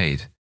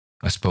afraid.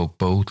 I spoke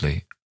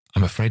boldly.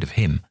 I'm afraid of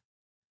him.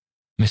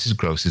 Mrs.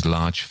 Groce's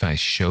large face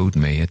showed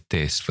me at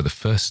this, for the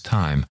first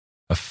time,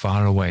 a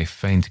faraway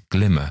faint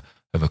glimmer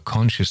of a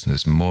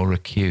consciousness more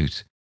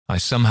acute. I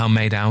somehow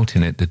made out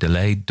in it the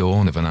delayed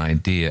dawn of an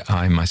idea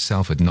I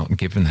myself had not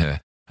given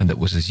her, and that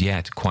was as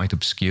yet quite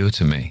obscure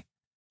to me.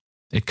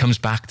 It comes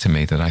back to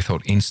me that I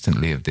thought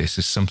instantly of this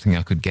as something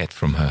I could get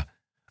from her,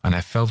 and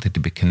I felt it to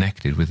be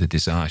connected with the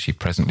desire she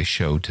presently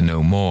showed to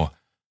know more.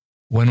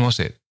 When was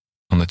it?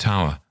 On the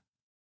tower?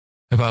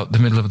 About the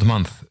middle of the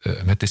month,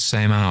 at this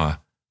same hour.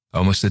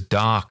 Almost at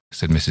dark,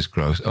 said Mrs.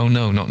 Groce. Oh,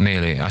 no, not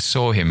nearly. I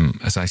saw him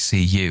as I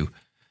see you.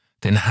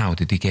 Then how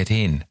did he get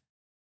in?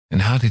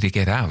 And how did he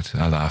get out?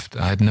 I laughed.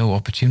 I had no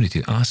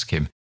opportunity to ask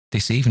him.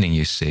 This evening,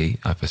 you see,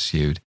 I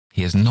pursued,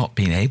 he has not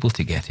been able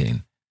to get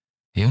in.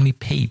 He only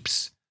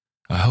peeps.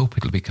 I hope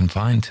it'll be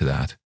confined to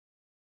that.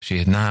 She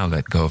had now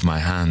let go of my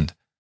hand.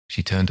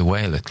 She turned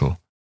away a little.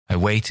 I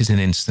waited an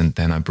instant,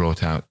 then I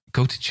brought out,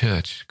 Go to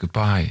church.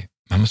 Goodbye.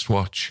 I must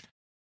watch.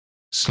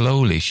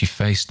 Slowly she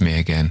faced me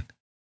again.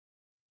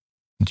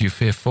 Do you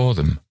fear for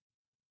them?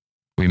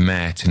 We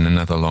met in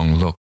another long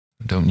look.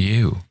 Don't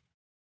you?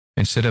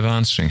 Instead of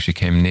answering, she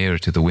came nearer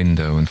to the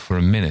window and for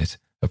a minute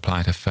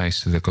applied her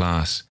face to the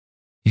glass.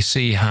 You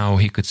see how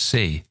he could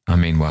see, I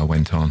meanwhile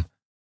went on.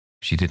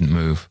 She didn't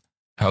move.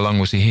 How long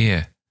was he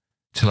here?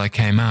 Till I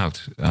came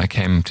out. I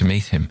came to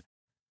meet him.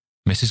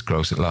 Mrs.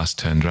 Groce at last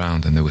turned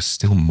round, and there was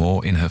still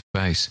more in her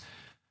face.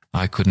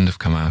 I couldn't have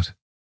come out.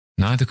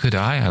 Neither could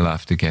I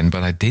laughed again,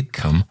 but I did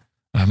come.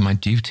 I have my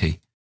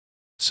duty.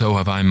 So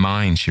have I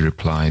mine, she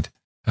replied,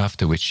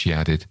 after which she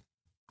added,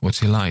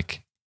 What's he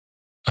like?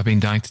 I've been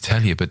dying to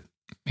tell you, but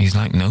he's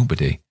like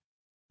nobody.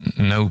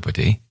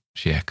 Nobody,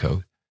 she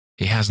echoed.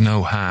 He has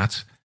no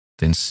hat.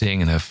 Then, seeing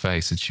in her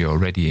face that she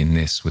already in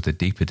this, with a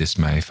deeper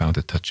dismay, found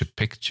a touch of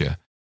picture,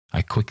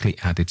 I quickly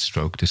added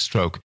stroke to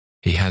stroke.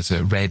 He has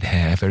a red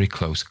hair, very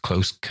close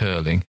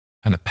curling,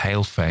 and a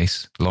pale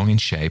face, long in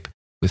shape,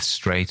 with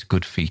straight,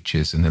 good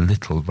features and a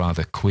little,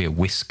 rather queer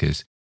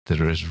whiskers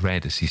that are as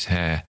red as his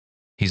hair.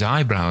 His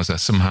eyebrows are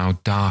somehow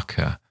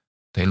darker.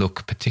 They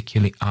look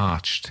particularly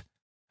arched,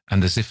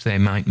 and as if they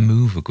might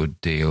move a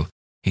good deal.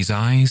 His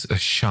eyes are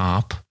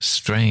sharp,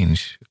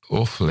 strange,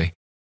 awfully,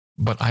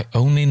 but I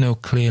only know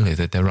clearly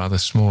that they're rather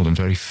small and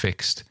very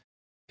fixed.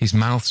 His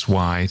mouth's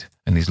wide,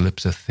 and his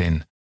lips are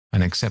thin,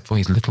 and except for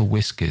his little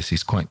whiskers,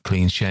 he's quite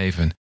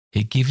clean-shaven.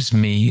 He gives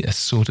me a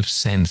sort of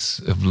sense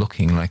of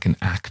looking like an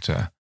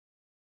actor.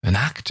 An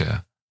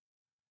actor?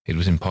 It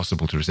was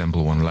impossible to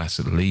resemble one less,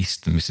 at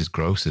least, than Mrs.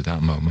 Gross at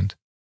that moment.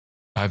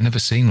 I've never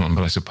seen one,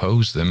 but I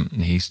suppose them.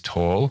 He's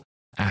tall,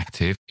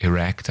 active,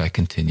 erect, I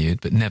continued,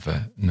 but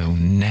never, no,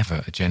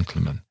 never a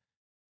gentleman.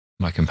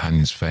 My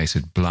companion's face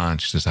had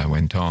blanched as I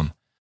went on.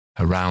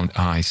 Her round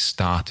eyes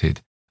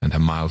started, and her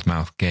mild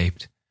mouth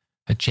gaped.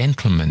 A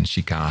gentleman,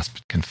 she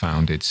gasped,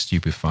 confounded,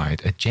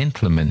 stupefied. A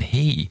gentleman,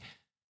 he.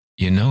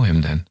 You know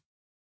him, then?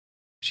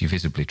 She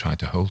visibly tried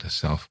to hold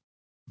herself.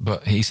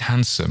 But he's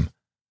handsome.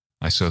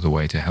 I saw the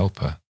way to help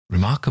her.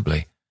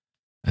 Remarkably.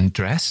 And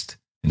dressed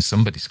in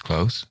somebody's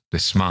clothes. They're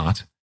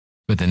smart,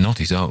 but they're not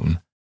his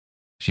own.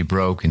 She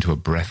broke into a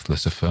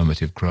breathless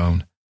affirmative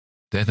groan.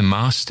 They're the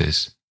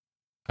master's.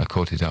 I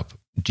caught it up.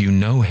 Do you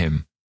know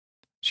him?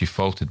 She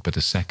faltered but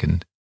a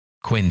second.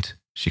 Quint,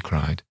 she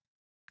cried.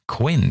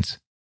 Quint?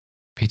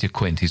 Peter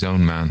Quint, his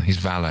own man, his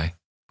valet,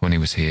 when he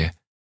was here.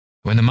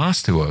 When the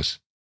master was.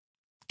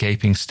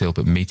 Gaping still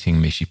but meeting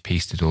me, she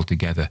pieced it all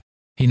together.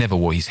 He never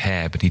wore his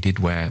hair, but he did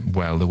wear,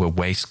 well, there were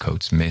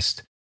waistcoats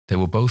missed. They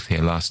were both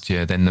here last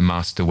year. Then the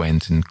master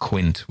went, and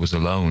Quint was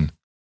alone.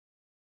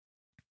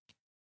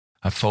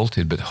 I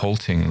faltered, but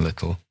halting a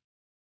little.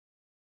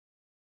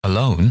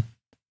 Alone?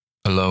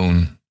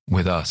 Alone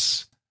with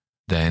us,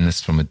 then,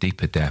 as from a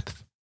deeper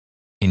depth.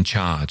 In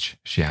charge,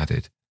 she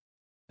added.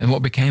 And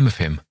what became of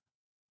him?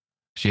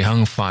 She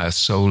hung fire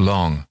so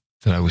long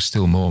that I was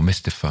still more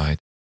mystified.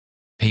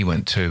 He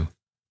went too,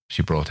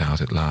 she brought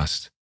out at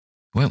last.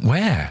 Went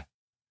where?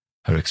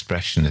 Her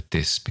expression at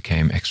this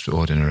became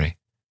extraordinary.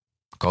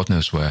 God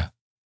knows where.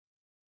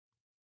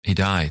 He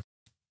died.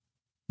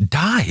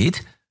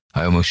 Died?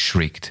 I almost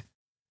shrieked.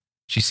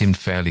 She seemed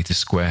fairly to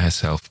square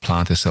herself,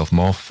 plant herself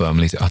more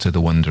firmly to utter the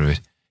wonder of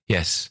it.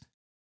 Yes,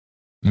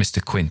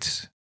 Mr.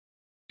 Quint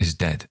is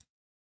dead.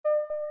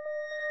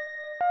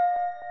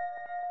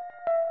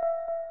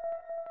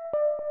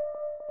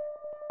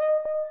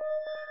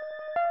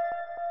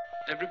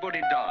 Everybody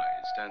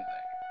dies, don't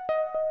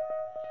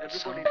they?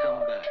 Everybody come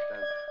back, don't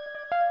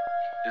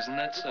they? Isn't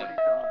that so?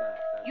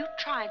 You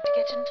tried to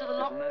get into the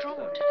locked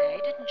drawer today,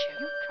 didn't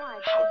you?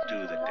 How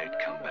do the dead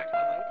come back,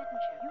 Mother?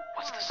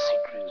 What's the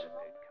secret?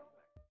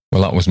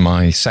 Well, that was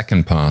my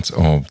second part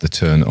of The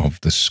Turn of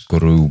the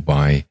Screw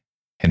by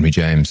Henry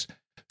James.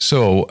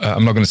 So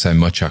I'm not going to say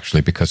much,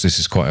 actually, because this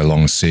is quite a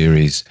long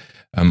series.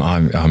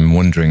 I'm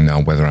wondering now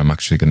whether I'm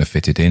actually going to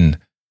fit it in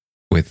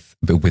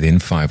within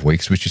 5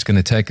 weeks, which is going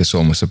to take us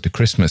almost up to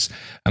Christmas.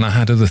 And I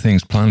had other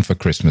things planned for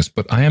Christmas,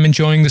 but I am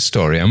enjoying the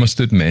story, I must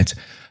admit.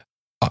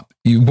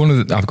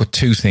 I've got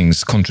two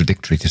things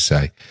contradictory to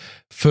say.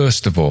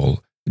 First of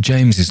all,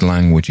 James's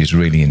language is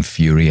really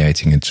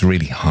infuriating. It's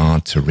really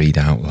hard to read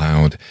out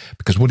loud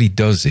because what he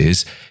does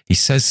is he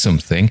says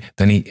something,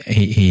 then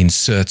he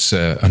inserts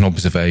an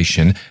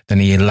observation, then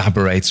he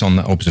elaborates on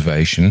that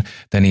observation,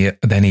 then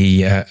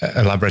he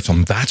elaborates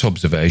on that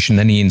observation,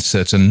 then he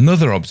inserts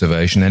another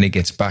observation, then he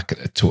gets back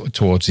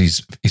towards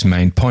his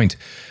main point.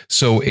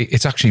 So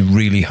it's actually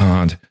really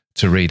hard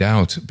to read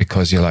out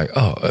because you're like,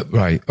 oh,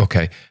 right,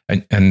 okay.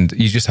 And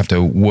you just have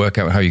to work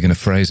out how you're going to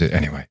phrase it.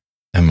 Anyway,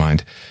 never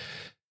mind.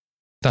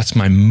 That's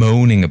my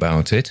moaning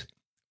about it,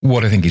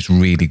 what I think he's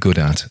really good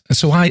at. And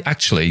so I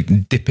actually,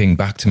 dipping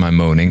back to my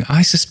moaning,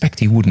 I suspect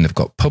he wouldn't have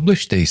got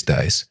published these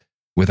days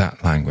with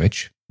that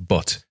language,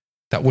 but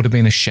that would have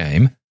been a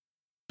shame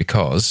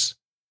because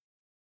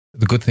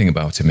the good thing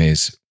about him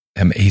is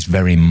he's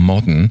very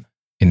modern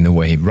in the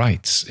way he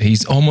writes.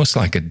 He's almost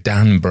like a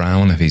Dan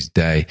Brown of his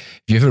day.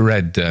 Have you ever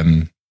read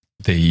the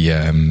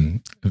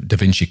Da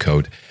Vinci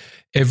Code?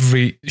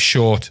 Every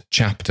short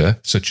chapter,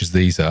 such as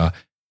these are,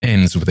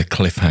 ends with a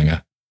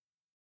cliffhanger.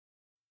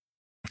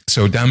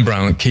 So Dan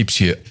Brown keeps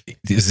you,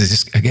 there's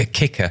this a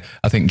kicker,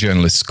 I think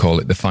journalists call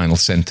it the final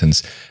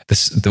sentence.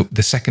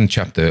 The second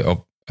chapter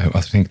of,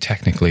 I think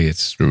technically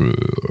it's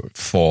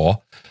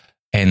 4,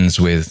 ends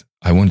with,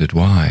 I wondered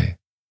why.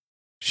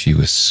 She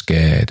was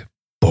scared.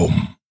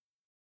 Boom.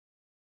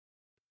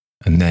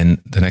 And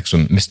then the next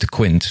one, Mr.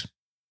 Quint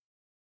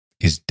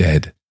is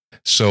dead.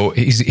 So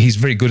he's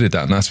very good at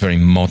that, and that's very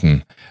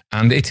modern.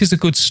 And it is a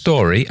good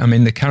story. I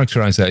mean, the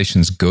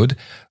characterization's good.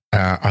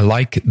 I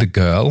like the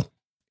girl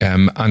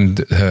and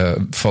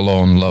her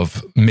forlorn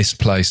love,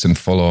 misplaced and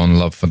forlorn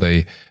love for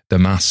the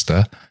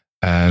master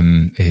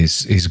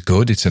is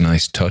good. It's a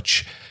nice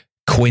touch.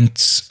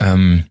 Quint's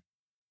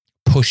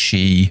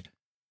pushy,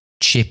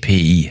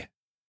 chippy,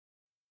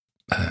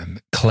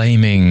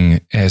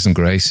 claiming airs and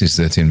graces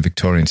that in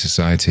Victorian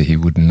society he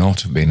would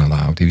not have been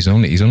allowed. He's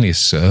only a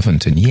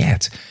servant, and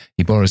yet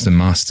he borrows the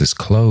master's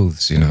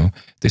clothes.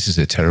 This is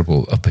a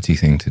terrible uppity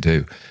thing to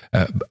do,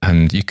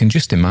 and you can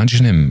just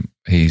imagine him.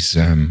 His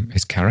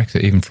character,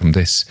 even from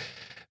this.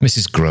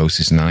 Mrs.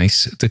 Gross is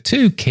nice. The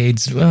two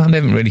kids, well, they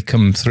haven't really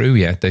come through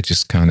yet. They're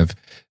just kind of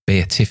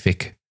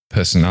beatific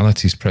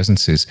personalities,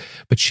 presences.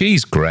 But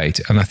she's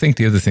great. And I think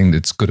the other thing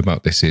that's good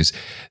about this is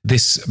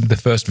the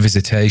first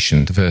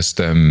visitation, the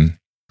first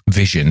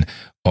vision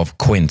of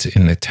Quint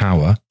in the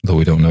tower, though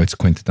we don't know it's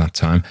Quint at that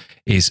time,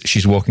 is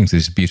she's walking through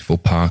this beautiful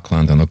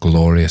parkland on a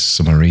glorious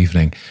summer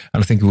evening.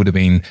 And I think it would have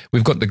been,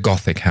 we've got the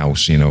Gothic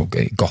house,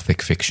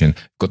 Gothic fiction,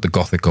 we've got the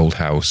Gothic old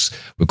house,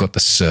 we've got the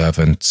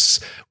servants,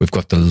 we've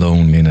got the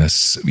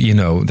loneliness,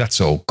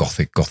 that's all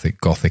Gothic.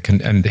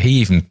 And he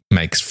even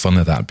makes fun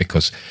of that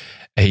because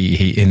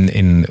he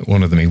in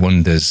one of them, he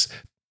wonders,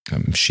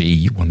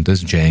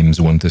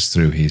 James wonders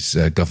through his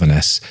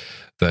governess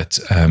that,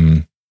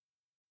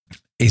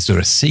 is there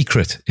a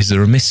secret? Is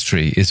there a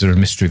mystery? Is there a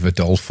mystery of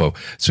Adolfo?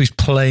 So he's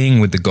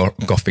playing with the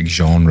Gothic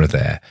genre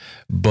there,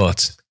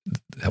 but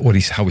how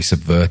he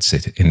subverts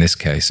it in this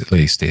case, at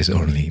least, is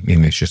only,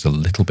 even it's just a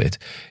little bit,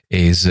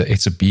 is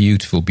it's a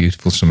beautiful,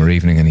 beautiful summer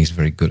evening, and he's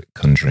very good at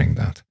conjuring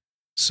that.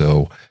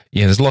 So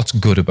yeah, there's lots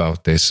good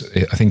about this.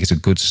 I think it's a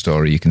good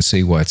story. You can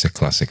see why it's a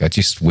classic. I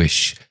just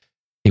wish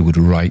he would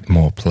write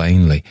more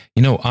plainly.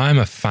 I'm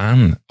a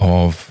fan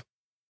of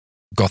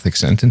Gothic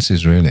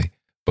sentences, really,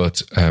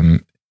 but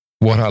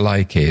what I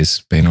like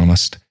is, being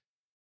honest,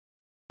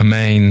 a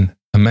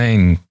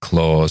main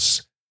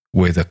clause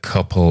with a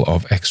couple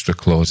of extra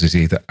clauses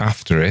either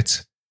after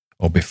it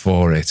or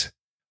before it,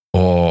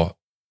 or,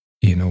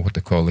 what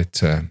they call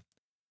it,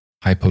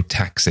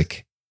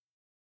 hypotaxic,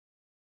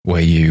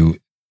 where you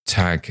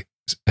tag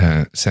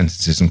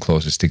sentences and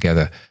clauses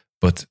together.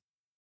 But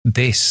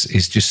this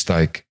is just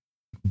like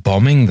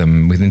bombing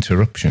them with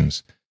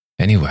interruptions.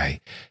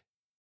 Anyway,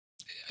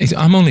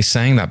 I'm only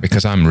saying that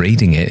because I'm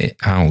reading it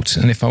out.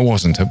 And if I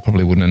wasn't, I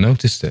probably wouldn't have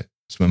noticed it.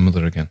 It's my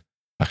mother again.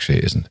 Actually,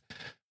 it isn't.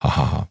 Ha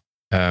ha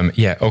ha.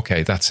 Yeah,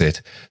 okay, that's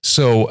it.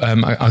 So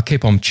I'll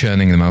keep on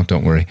churning them out,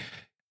 don't worry.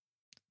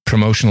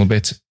 Promotional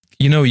bit.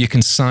 You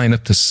can sign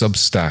up to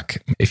Substack.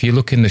 If you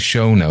look in the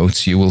show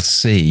notes, you will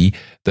see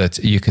that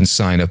you can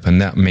sign up, and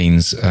that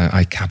means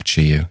I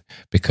capture you,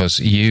 because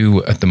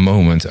you at the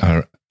moment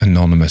are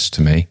anonymous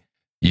to me.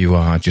 You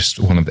are just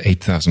one of the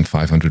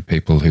 8,500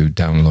 people who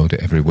download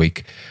it every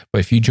week. But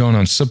if you join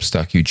on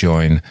Substack, you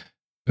join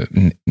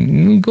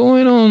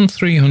going on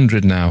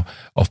 300 now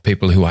of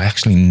people who I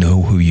actually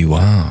know who you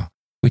are,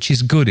 which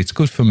is good. It's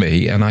good for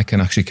me, and I can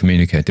actually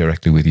communicate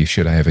directly with you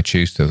should I ever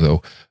choose to,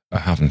 though I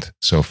haven't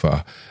so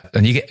far.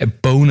 And you get a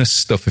bonus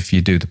stuff if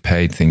you do the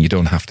paid thing. You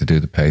don't have to do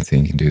the paid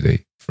thing. You can do the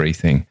free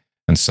thing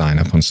and sign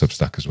up on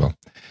Substack as well.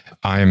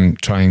 I'm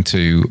trying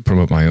to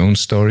promote my own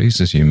stories,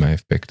 as you may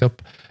have picked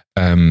up.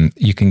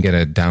 You can get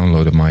a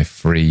download of my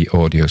free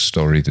audio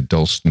story, The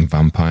Dalston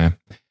Vampire.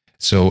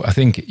 So I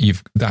think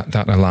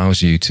that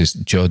allows you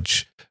to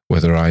judge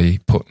whether I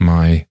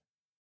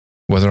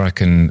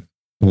can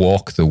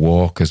walk the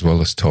walk as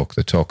well as talk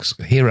the talks.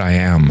 Here I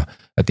am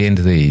at the end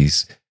of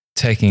these,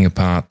 taking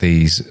apart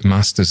these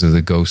masters of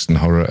the ghost and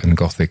horror and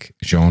Gothic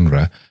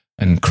genre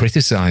and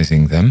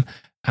criticizing them.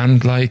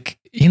 And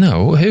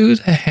who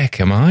the heck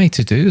am I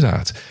to do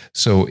that?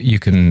 So you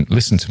can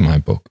listen to my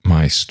book,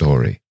 my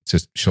story.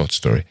 It's a short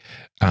story.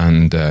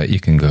 And you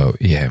can go,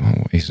 yeah,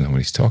 well, he doesn't know what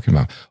he's talking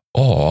about.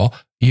 Or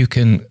you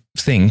can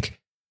think,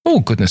 oh,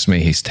 goodness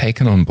me, he's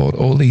taken on board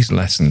all these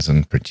lessons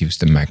and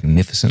produced a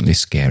magnificently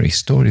scary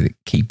story that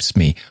keeps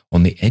me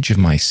on the edge of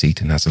my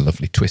seat and has a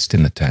lovely twist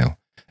in the tail.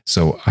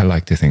 So I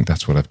like to think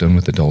that's what I've done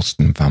with the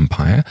Dalston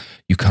Vampire.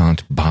 You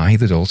can't buy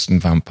the Dalston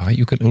Vampire.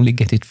 You can only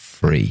get it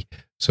free.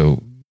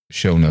 So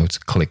show notes,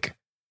 click,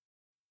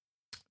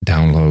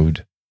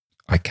 download.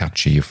 I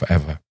capture you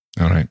forever.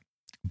 All right.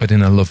 But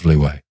in a lovely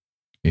way.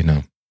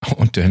 I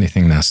won't do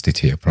anything nasty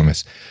to you, I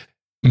promise.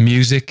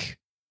 Music,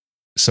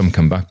 some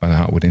come back by the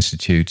Heartwood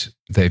Institute.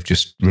 They've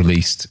just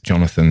released,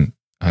 Jonathan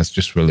has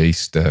just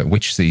released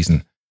Witch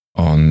Season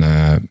on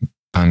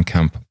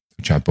Bandcamp,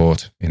 which I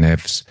bought in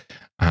Evs,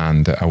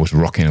 and I was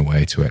rocking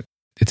away to it.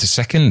 It's a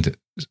second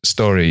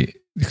story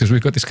because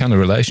we've got this kind of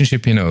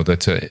relationship,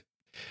 that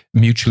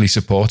mutually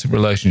supportive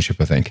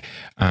relationship, I think.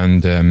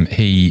 And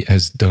he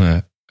has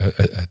done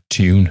a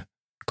tune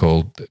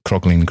called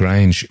Croglin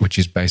Grange, which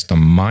is based on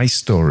my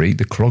story,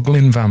 The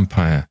Croglin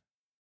Vampire.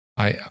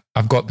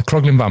 I've got The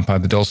Croglin Vampire,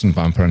 The Dalston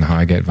Vampire, and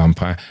Highgate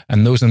Vampire,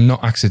 and those are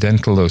not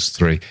accidental, those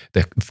three.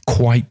 They're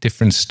quite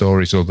different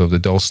stories, although the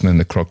Dalston and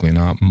the Croglin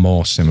are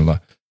more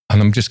similar.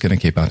 And I'm just going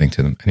to keep adding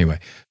to them. Anyway,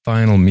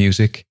 final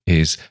music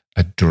is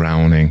A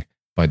Drowning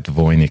by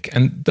Dvoinik.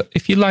 And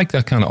if you like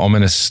that kind of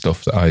ominous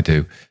stuff that I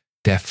do,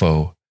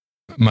 defo,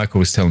 Michael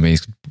was telling me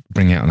he's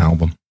bringing out an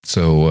album.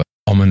 So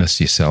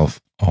ominous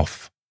yourself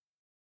off,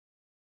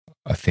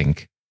 I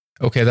think.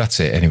 Okay,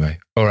 that's it anyway.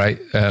 All right,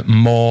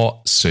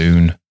 more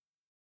soon.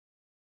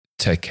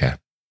 Take care.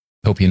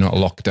 Hope you're not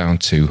locked down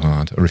too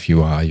hard, or if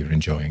you are, you're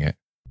enjoying it.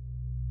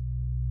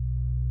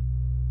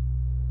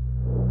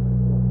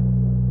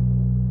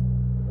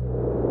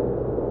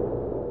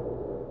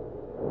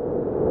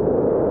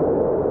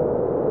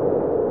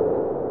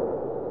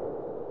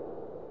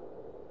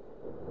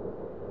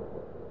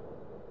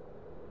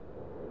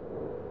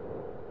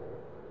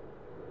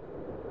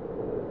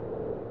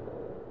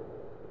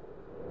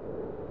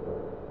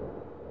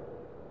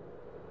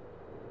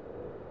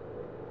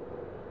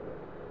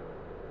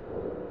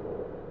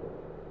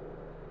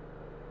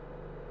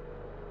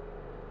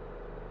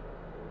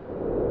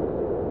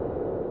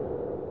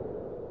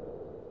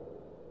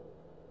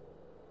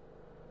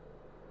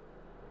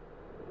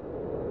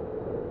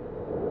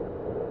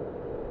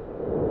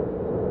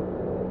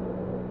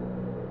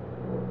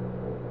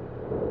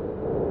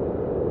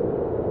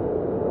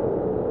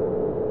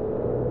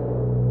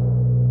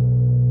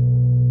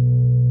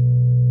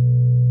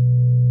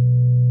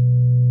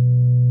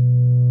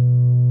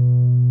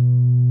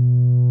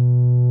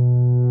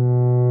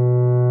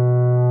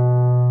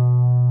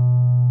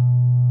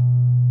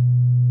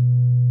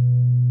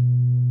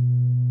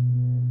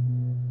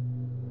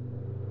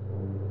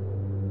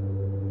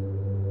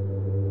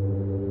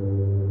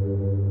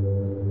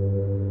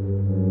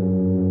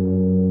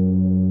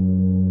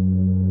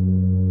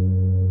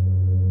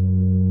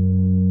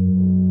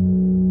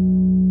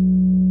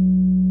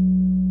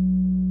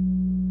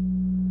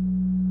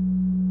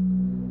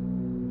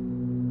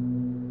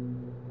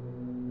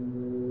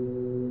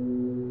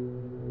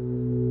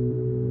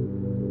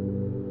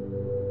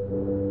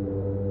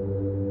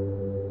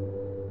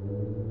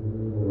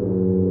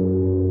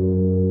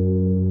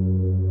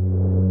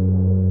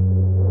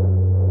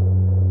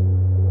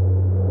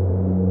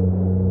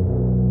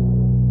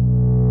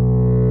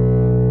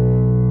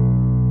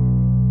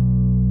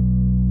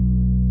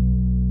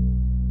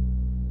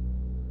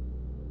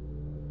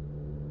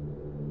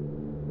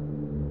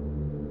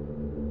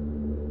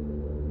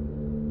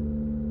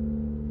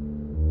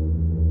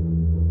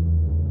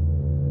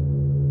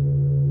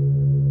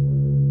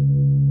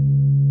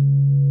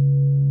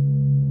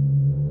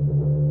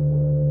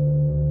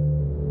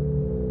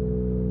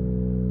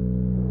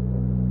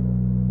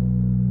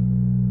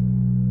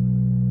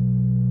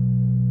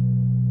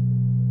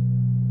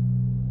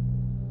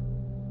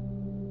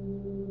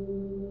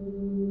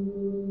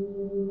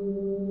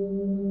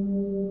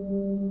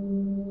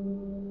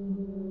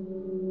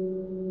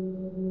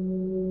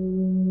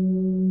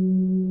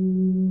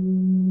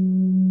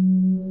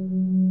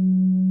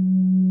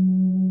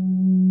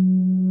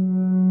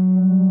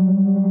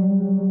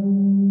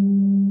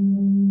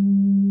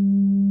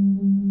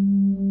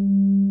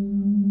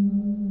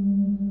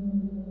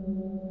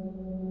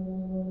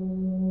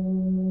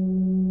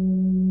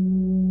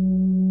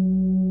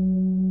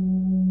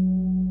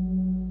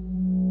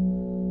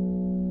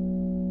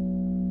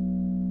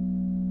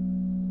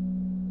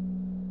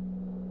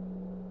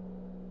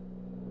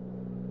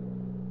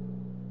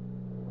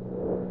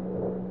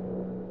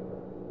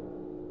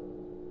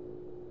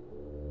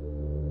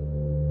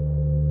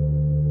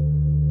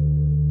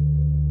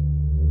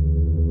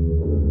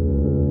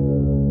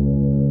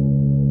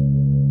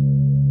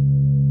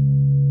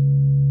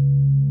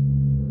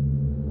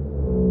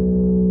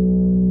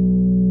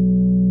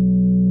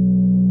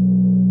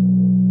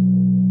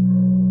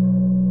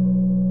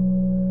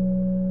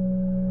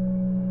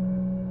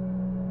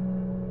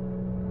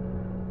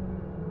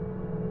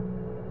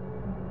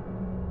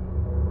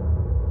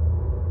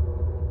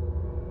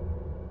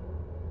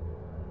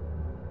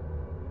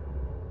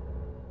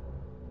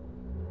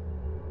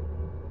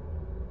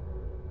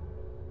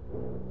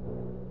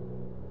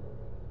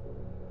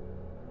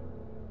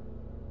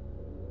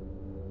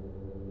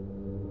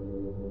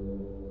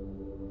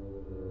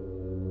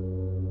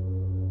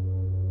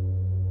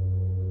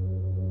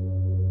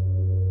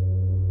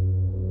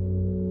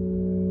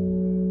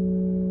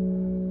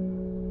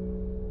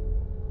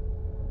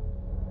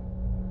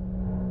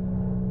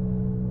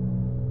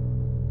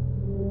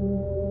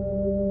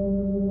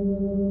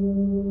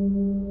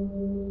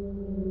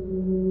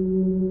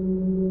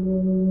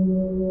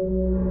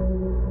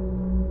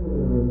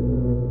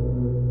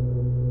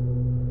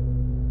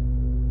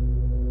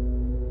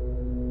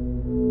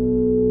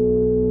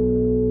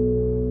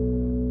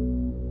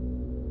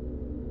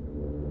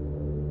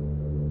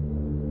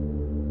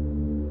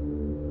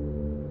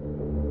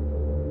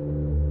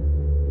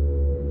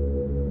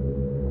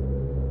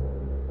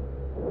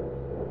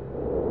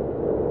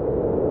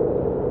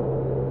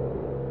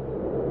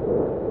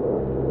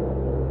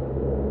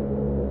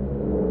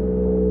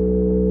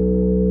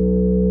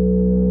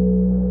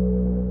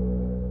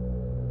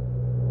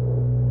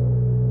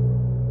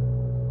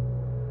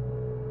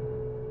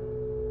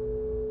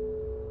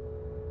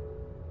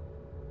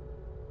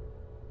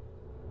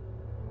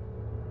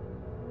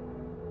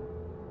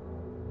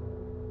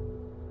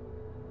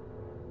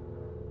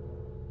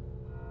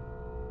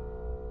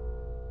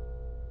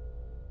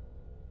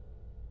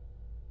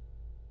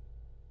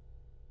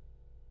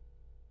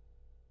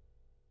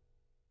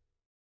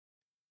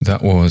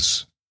 That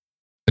was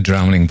A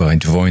Drowning by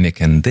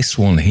Dvoinik, and this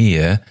one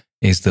here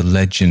is the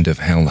legend of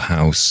Hell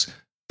House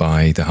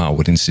by the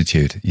Harwood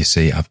Institute. You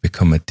see, I've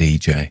become a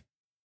DJ,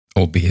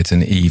 albeit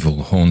an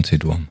evil,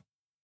 haunted one.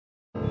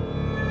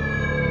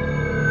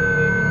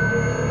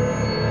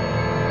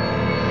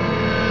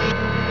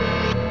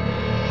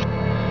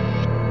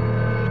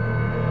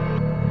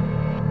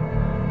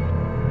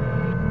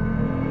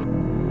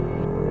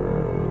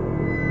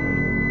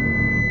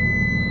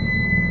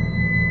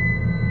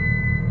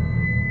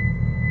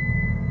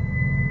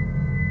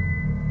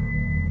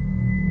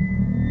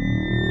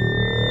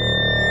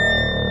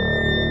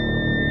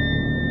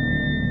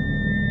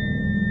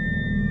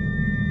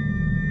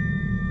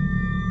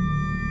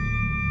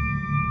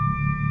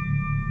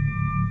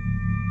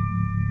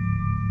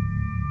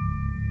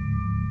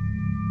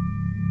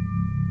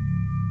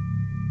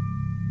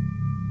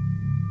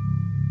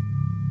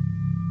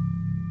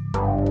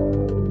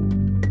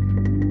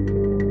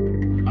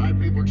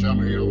 Tell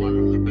me you're one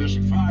of the best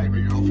five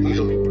in your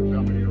field.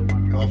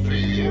 Your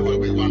fee will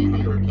be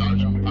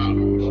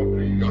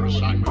 £100,000. Your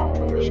assignment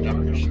to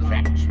establish the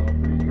facts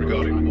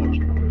regarding what?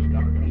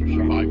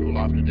 Survival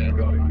after death.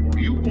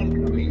 You want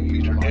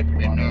me to let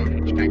me know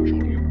it's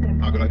factual.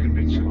 How can I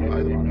convince you?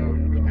 I don't know.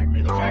 Give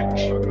me the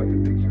facts.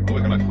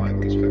 Where can I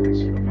find these facts?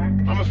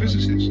 I'm a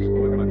physicist.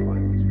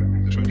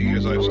 The 20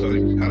 years I've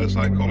studied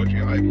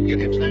parapsychology, I've yet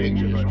If they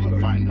exist, you'll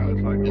find out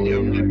in the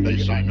only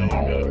place I know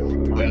on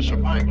Earth where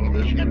survival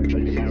is yet to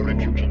be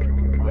reputed.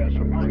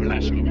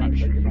 Alaska.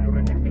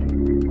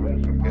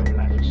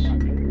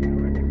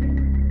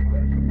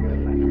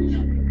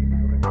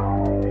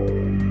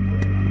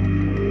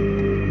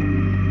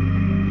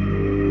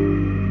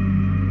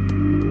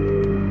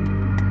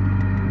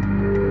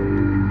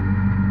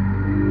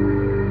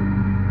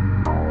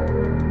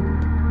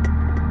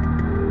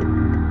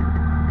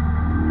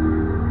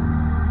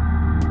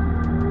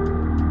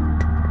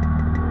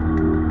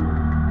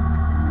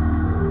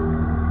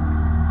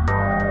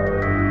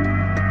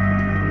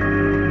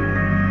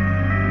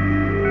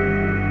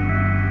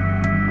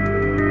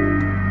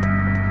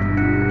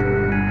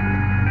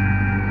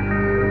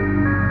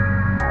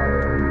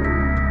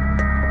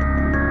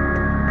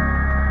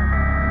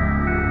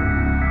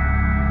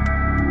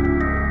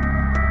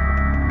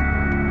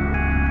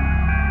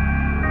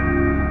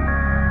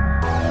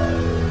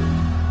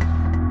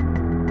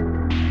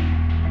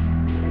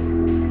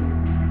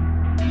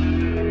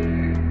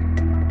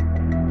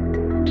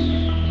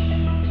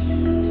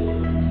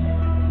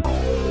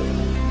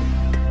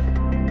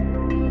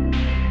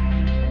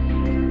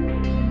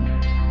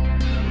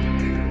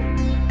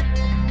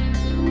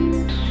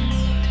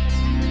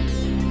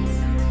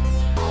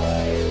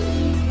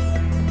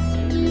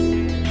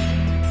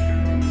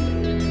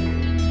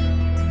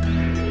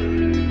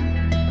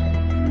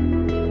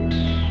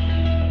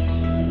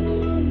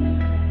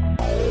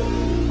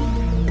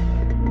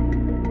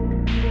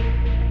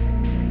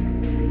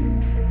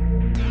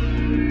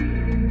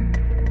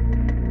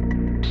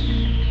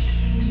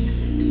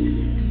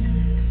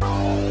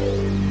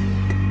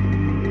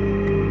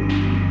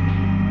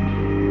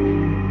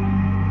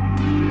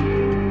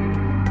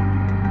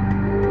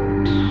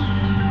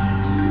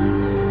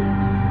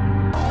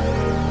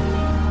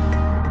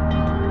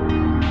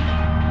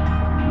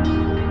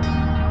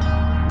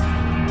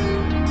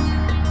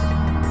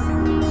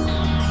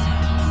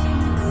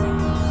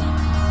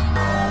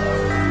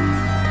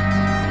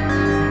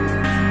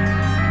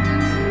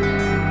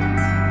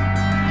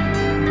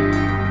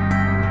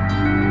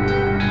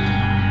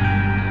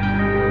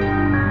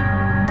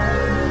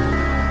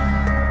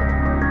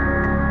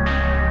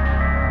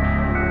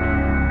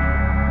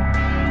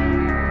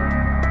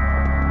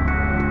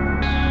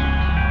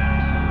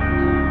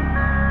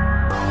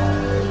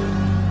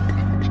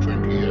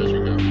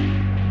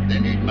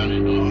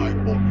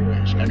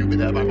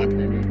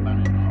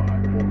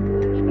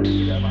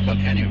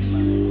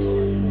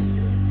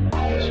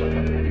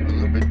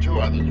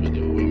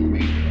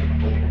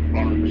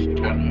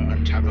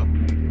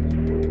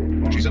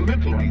 She's a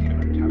mental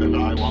medium. And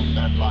I want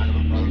that line of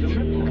approach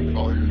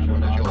employed as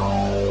well as yours.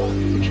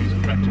 But she's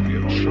practically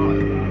a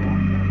child.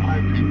 My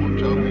people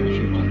tell me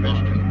she's the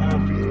best in her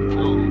field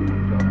too.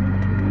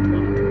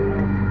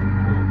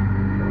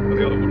 And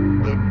the other one?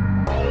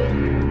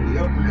 The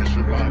only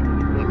survivor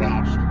of the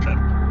last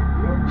attempt.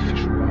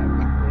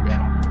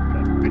 Yeah,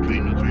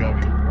 between the three of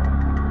you.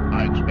 I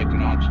expect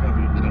an answer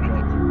within a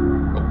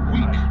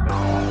week.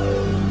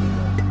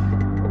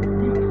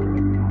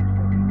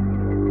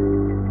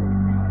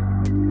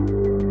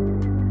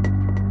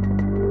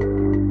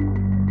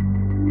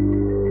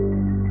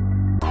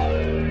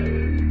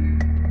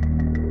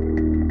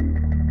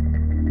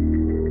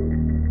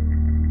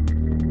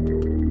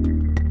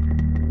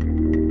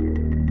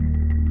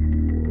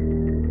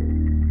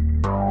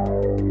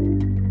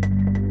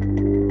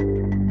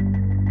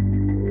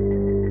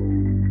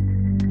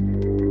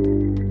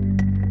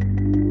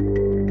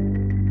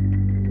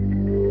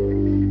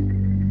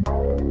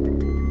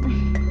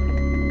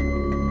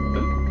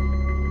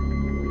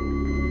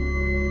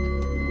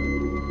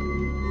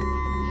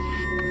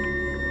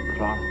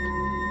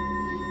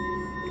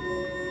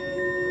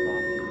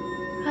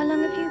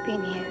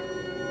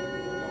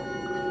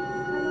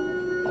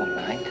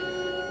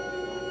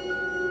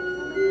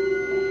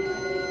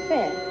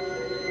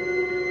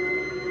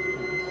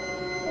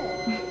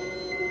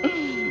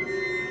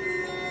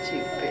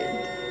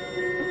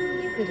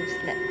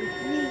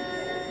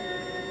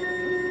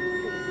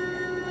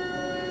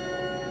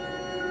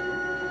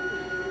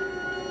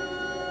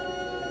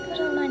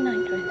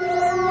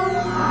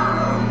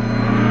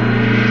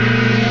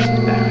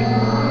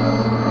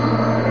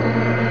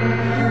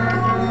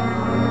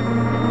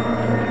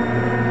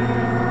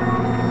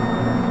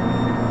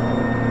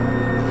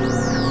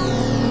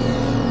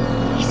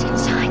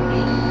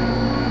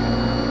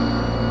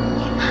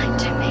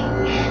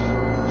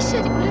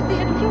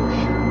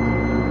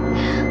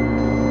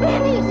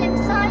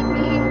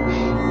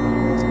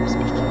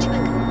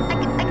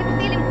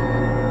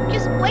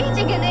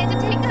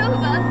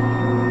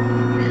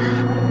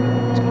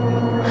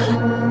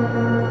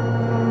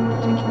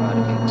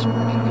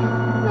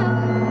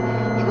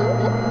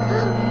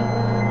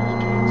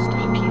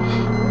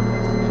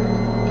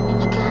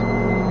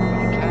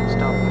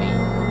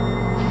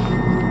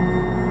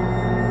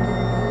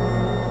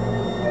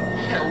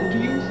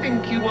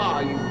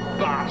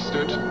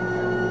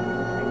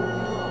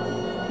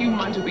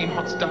 been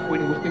hot stuff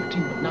when you were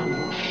 15, but now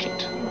you're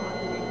shit.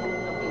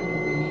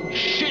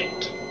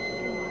 Shit!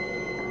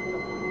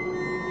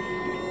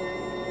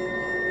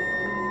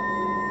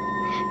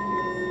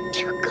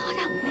 Dear God,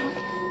 help me.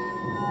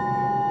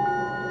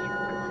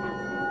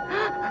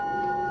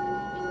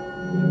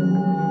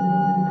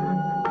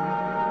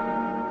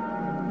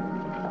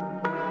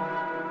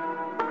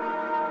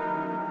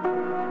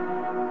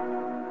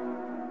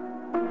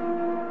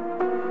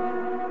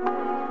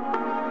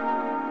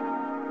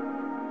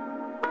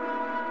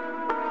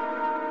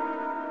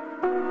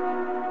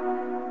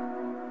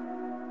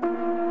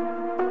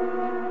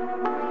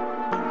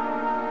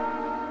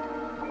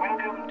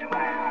 Welcome to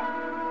my house.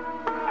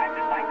 I'm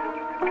delighted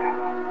you could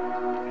come.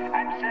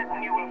 I'm certain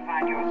you will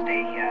find your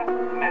stay here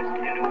most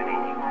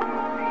illuminating.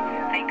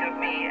 Think of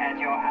me as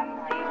your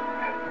unseen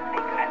host,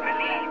 and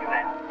believe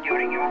that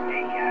during your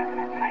stay here,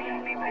 I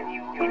shall be with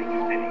you in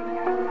spirit.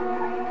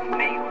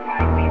 May you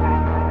find the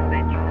answers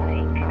that you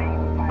seek.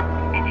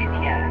 It is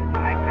here,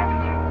 I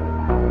promise you.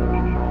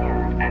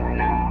 And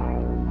now,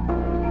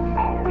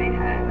 our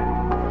return.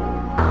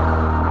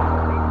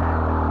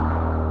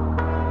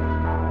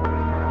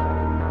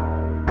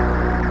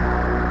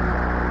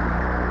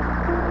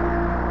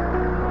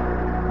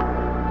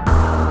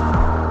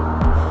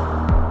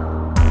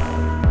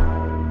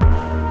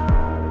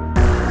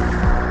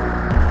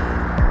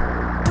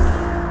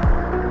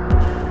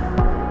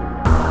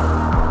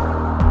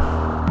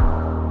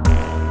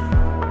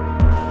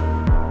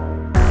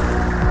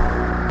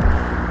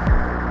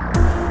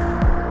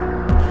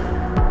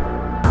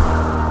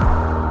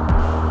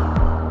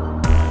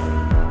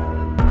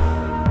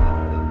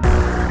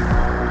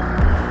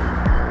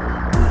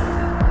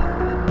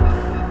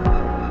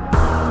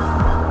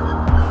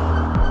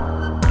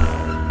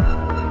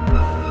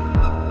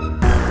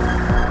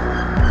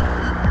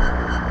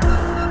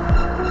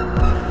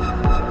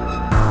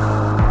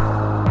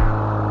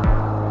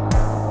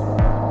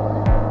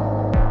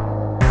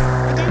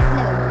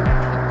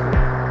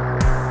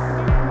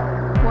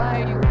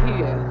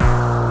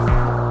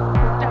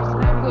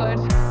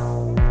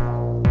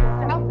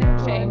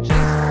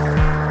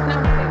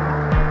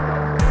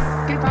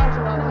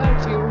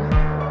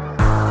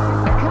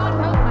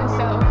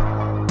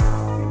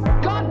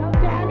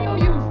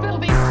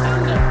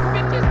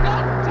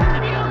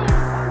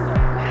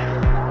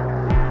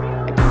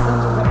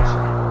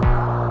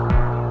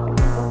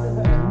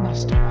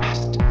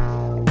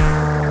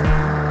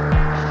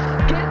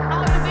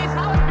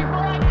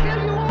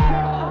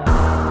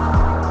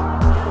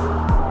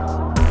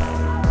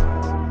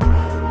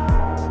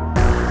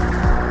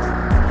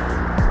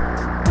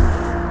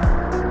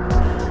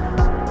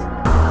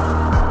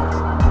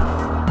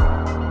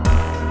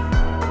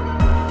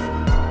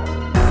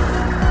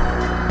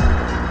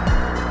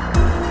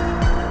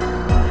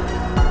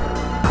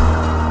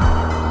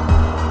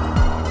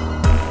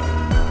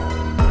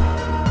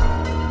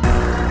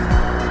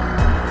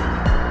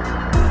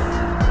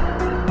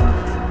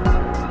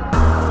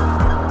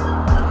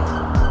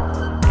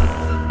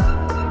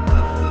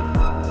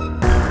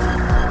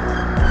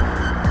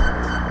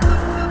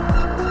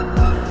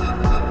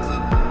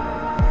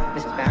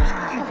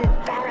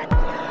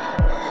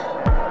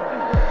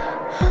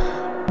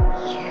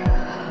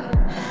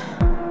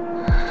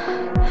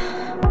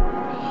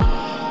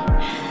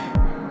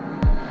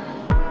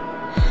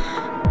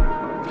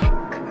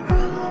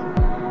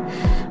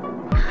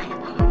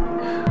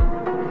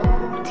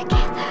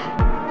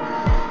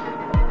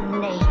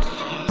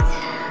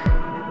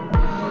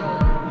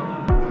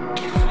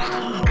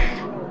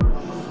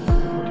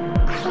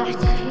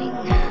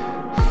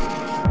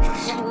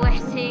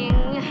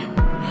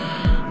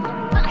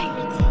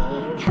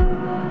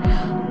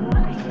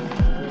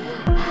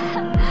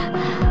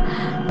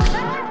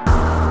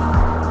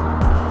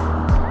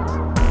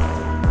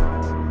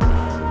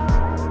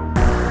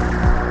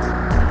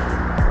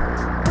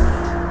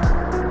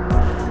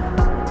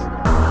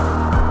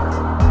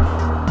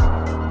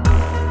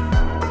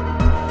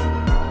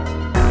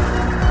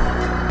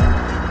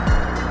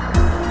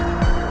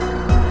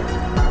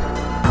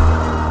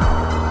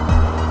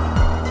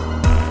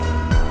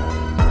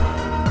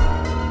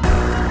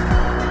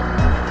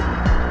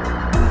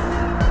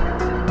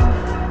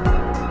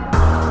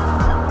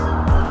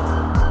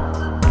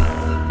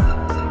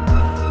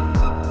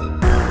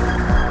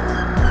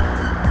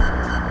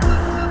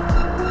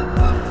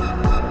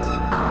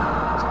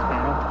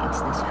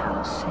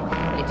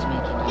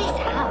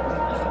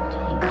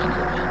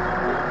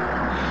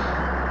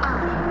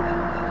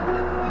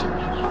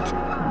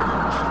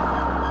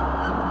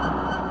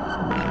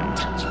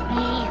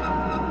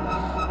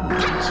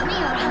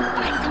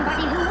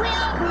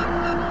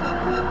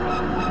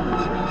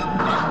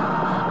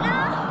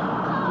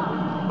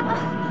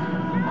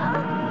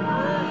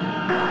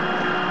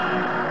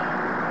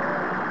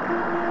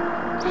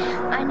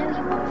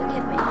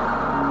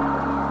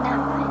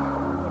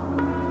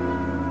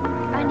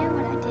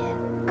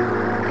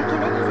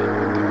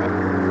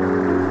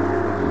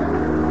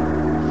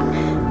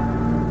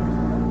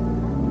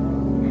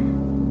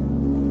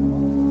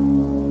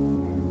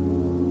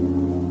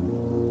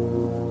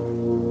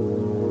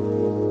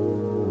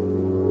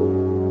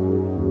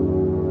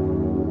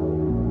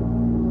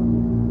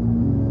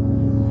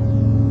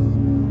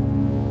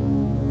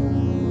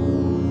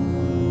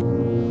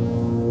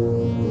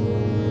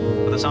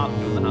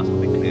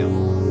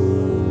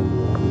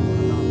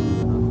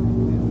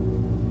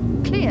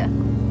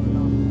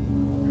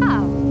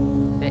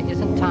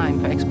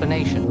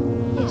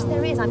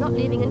 I'm not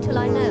leaving until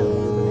I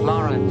know.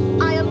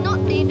 Florence. I am not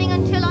leaving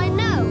until I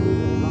know.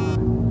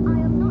 I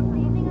am not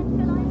leaving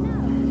until I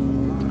know.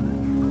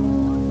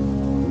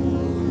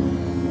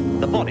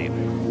 The body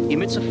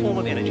emits a form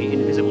of energy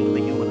invisible to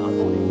the human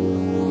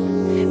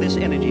eye. This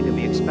energy can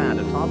be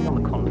expanded far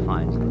beyond the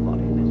confines of the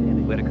body,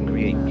 where it can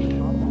create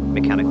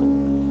mechanical,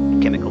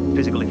 chemical,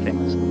 physical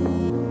effects,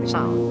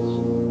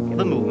 sounds,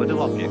 the movement of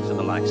objects and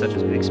the like, such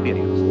as we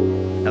experience.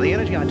 Now, the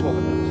energy I talk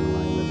about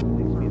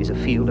is a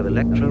field of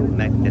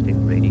electromagnetic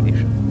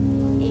radiation.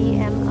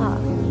 EMR.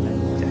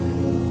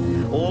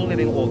 Exactly. All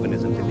living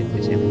organisms emit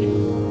this energy.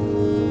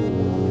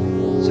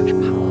 Such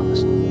power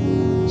must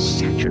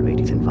saturate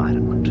its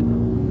environment.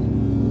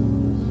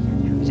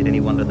 Is it any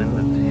wonder, then,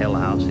 that Hell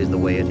House is the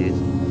way it is?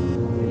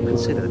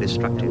 Consider the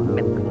destructive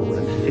mental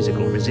and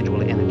physical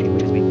residual energy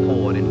which has been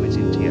poured into its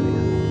interior.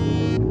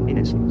 In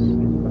essence,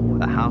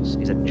 the house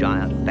is a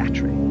giant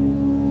battery,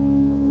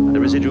 the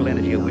residual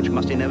energy of which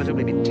must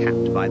inevitably be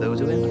tapped by those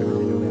who enter it.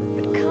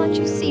 But can't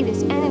you see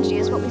this energy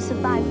is what we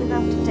survive with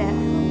after death?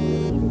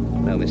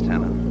 No, Miss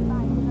Tanner.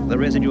 The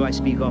residue I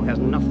speak of has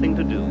nothing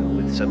to do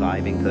with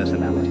surviving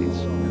personalities.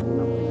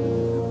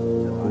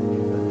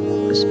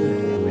 The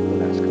spirit of Henry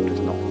Velasco does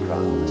not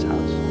prowl this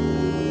house.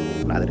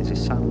 Neither does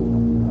his son,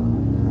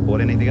 or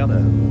any of the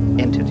other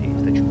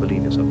entities that you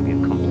believe yourself to be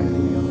in contact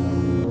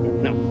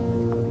with. No.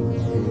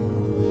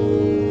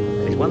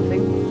 There is one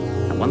thing,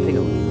 and one thing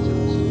only in this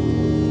house.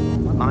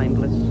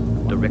 Mindless,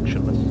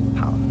 directionless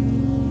power.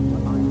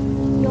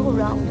 You're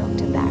wrong,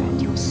 Dr.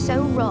 Barrett. You're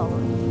so wrong.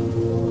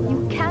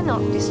 You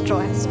cannot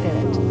destroy a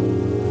spirit.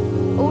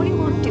 All you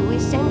will do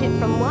is send it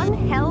from one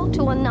hell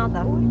to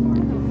another.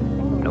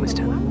 No, Miss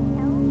Tanner.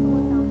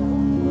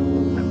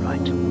 I'm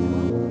right.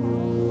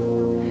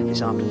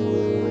 This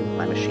afternoon,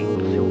 my machine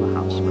will fill the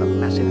house with a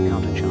massive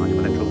countercharge of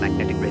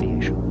electromagnetic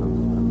radiation,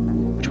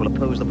 which will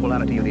oppose the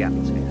polarity of the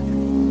atmosphere,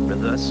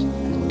 reverse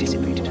and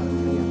dissipate it.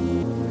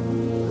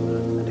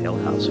 And Hell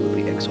House will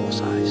be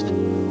exorcised.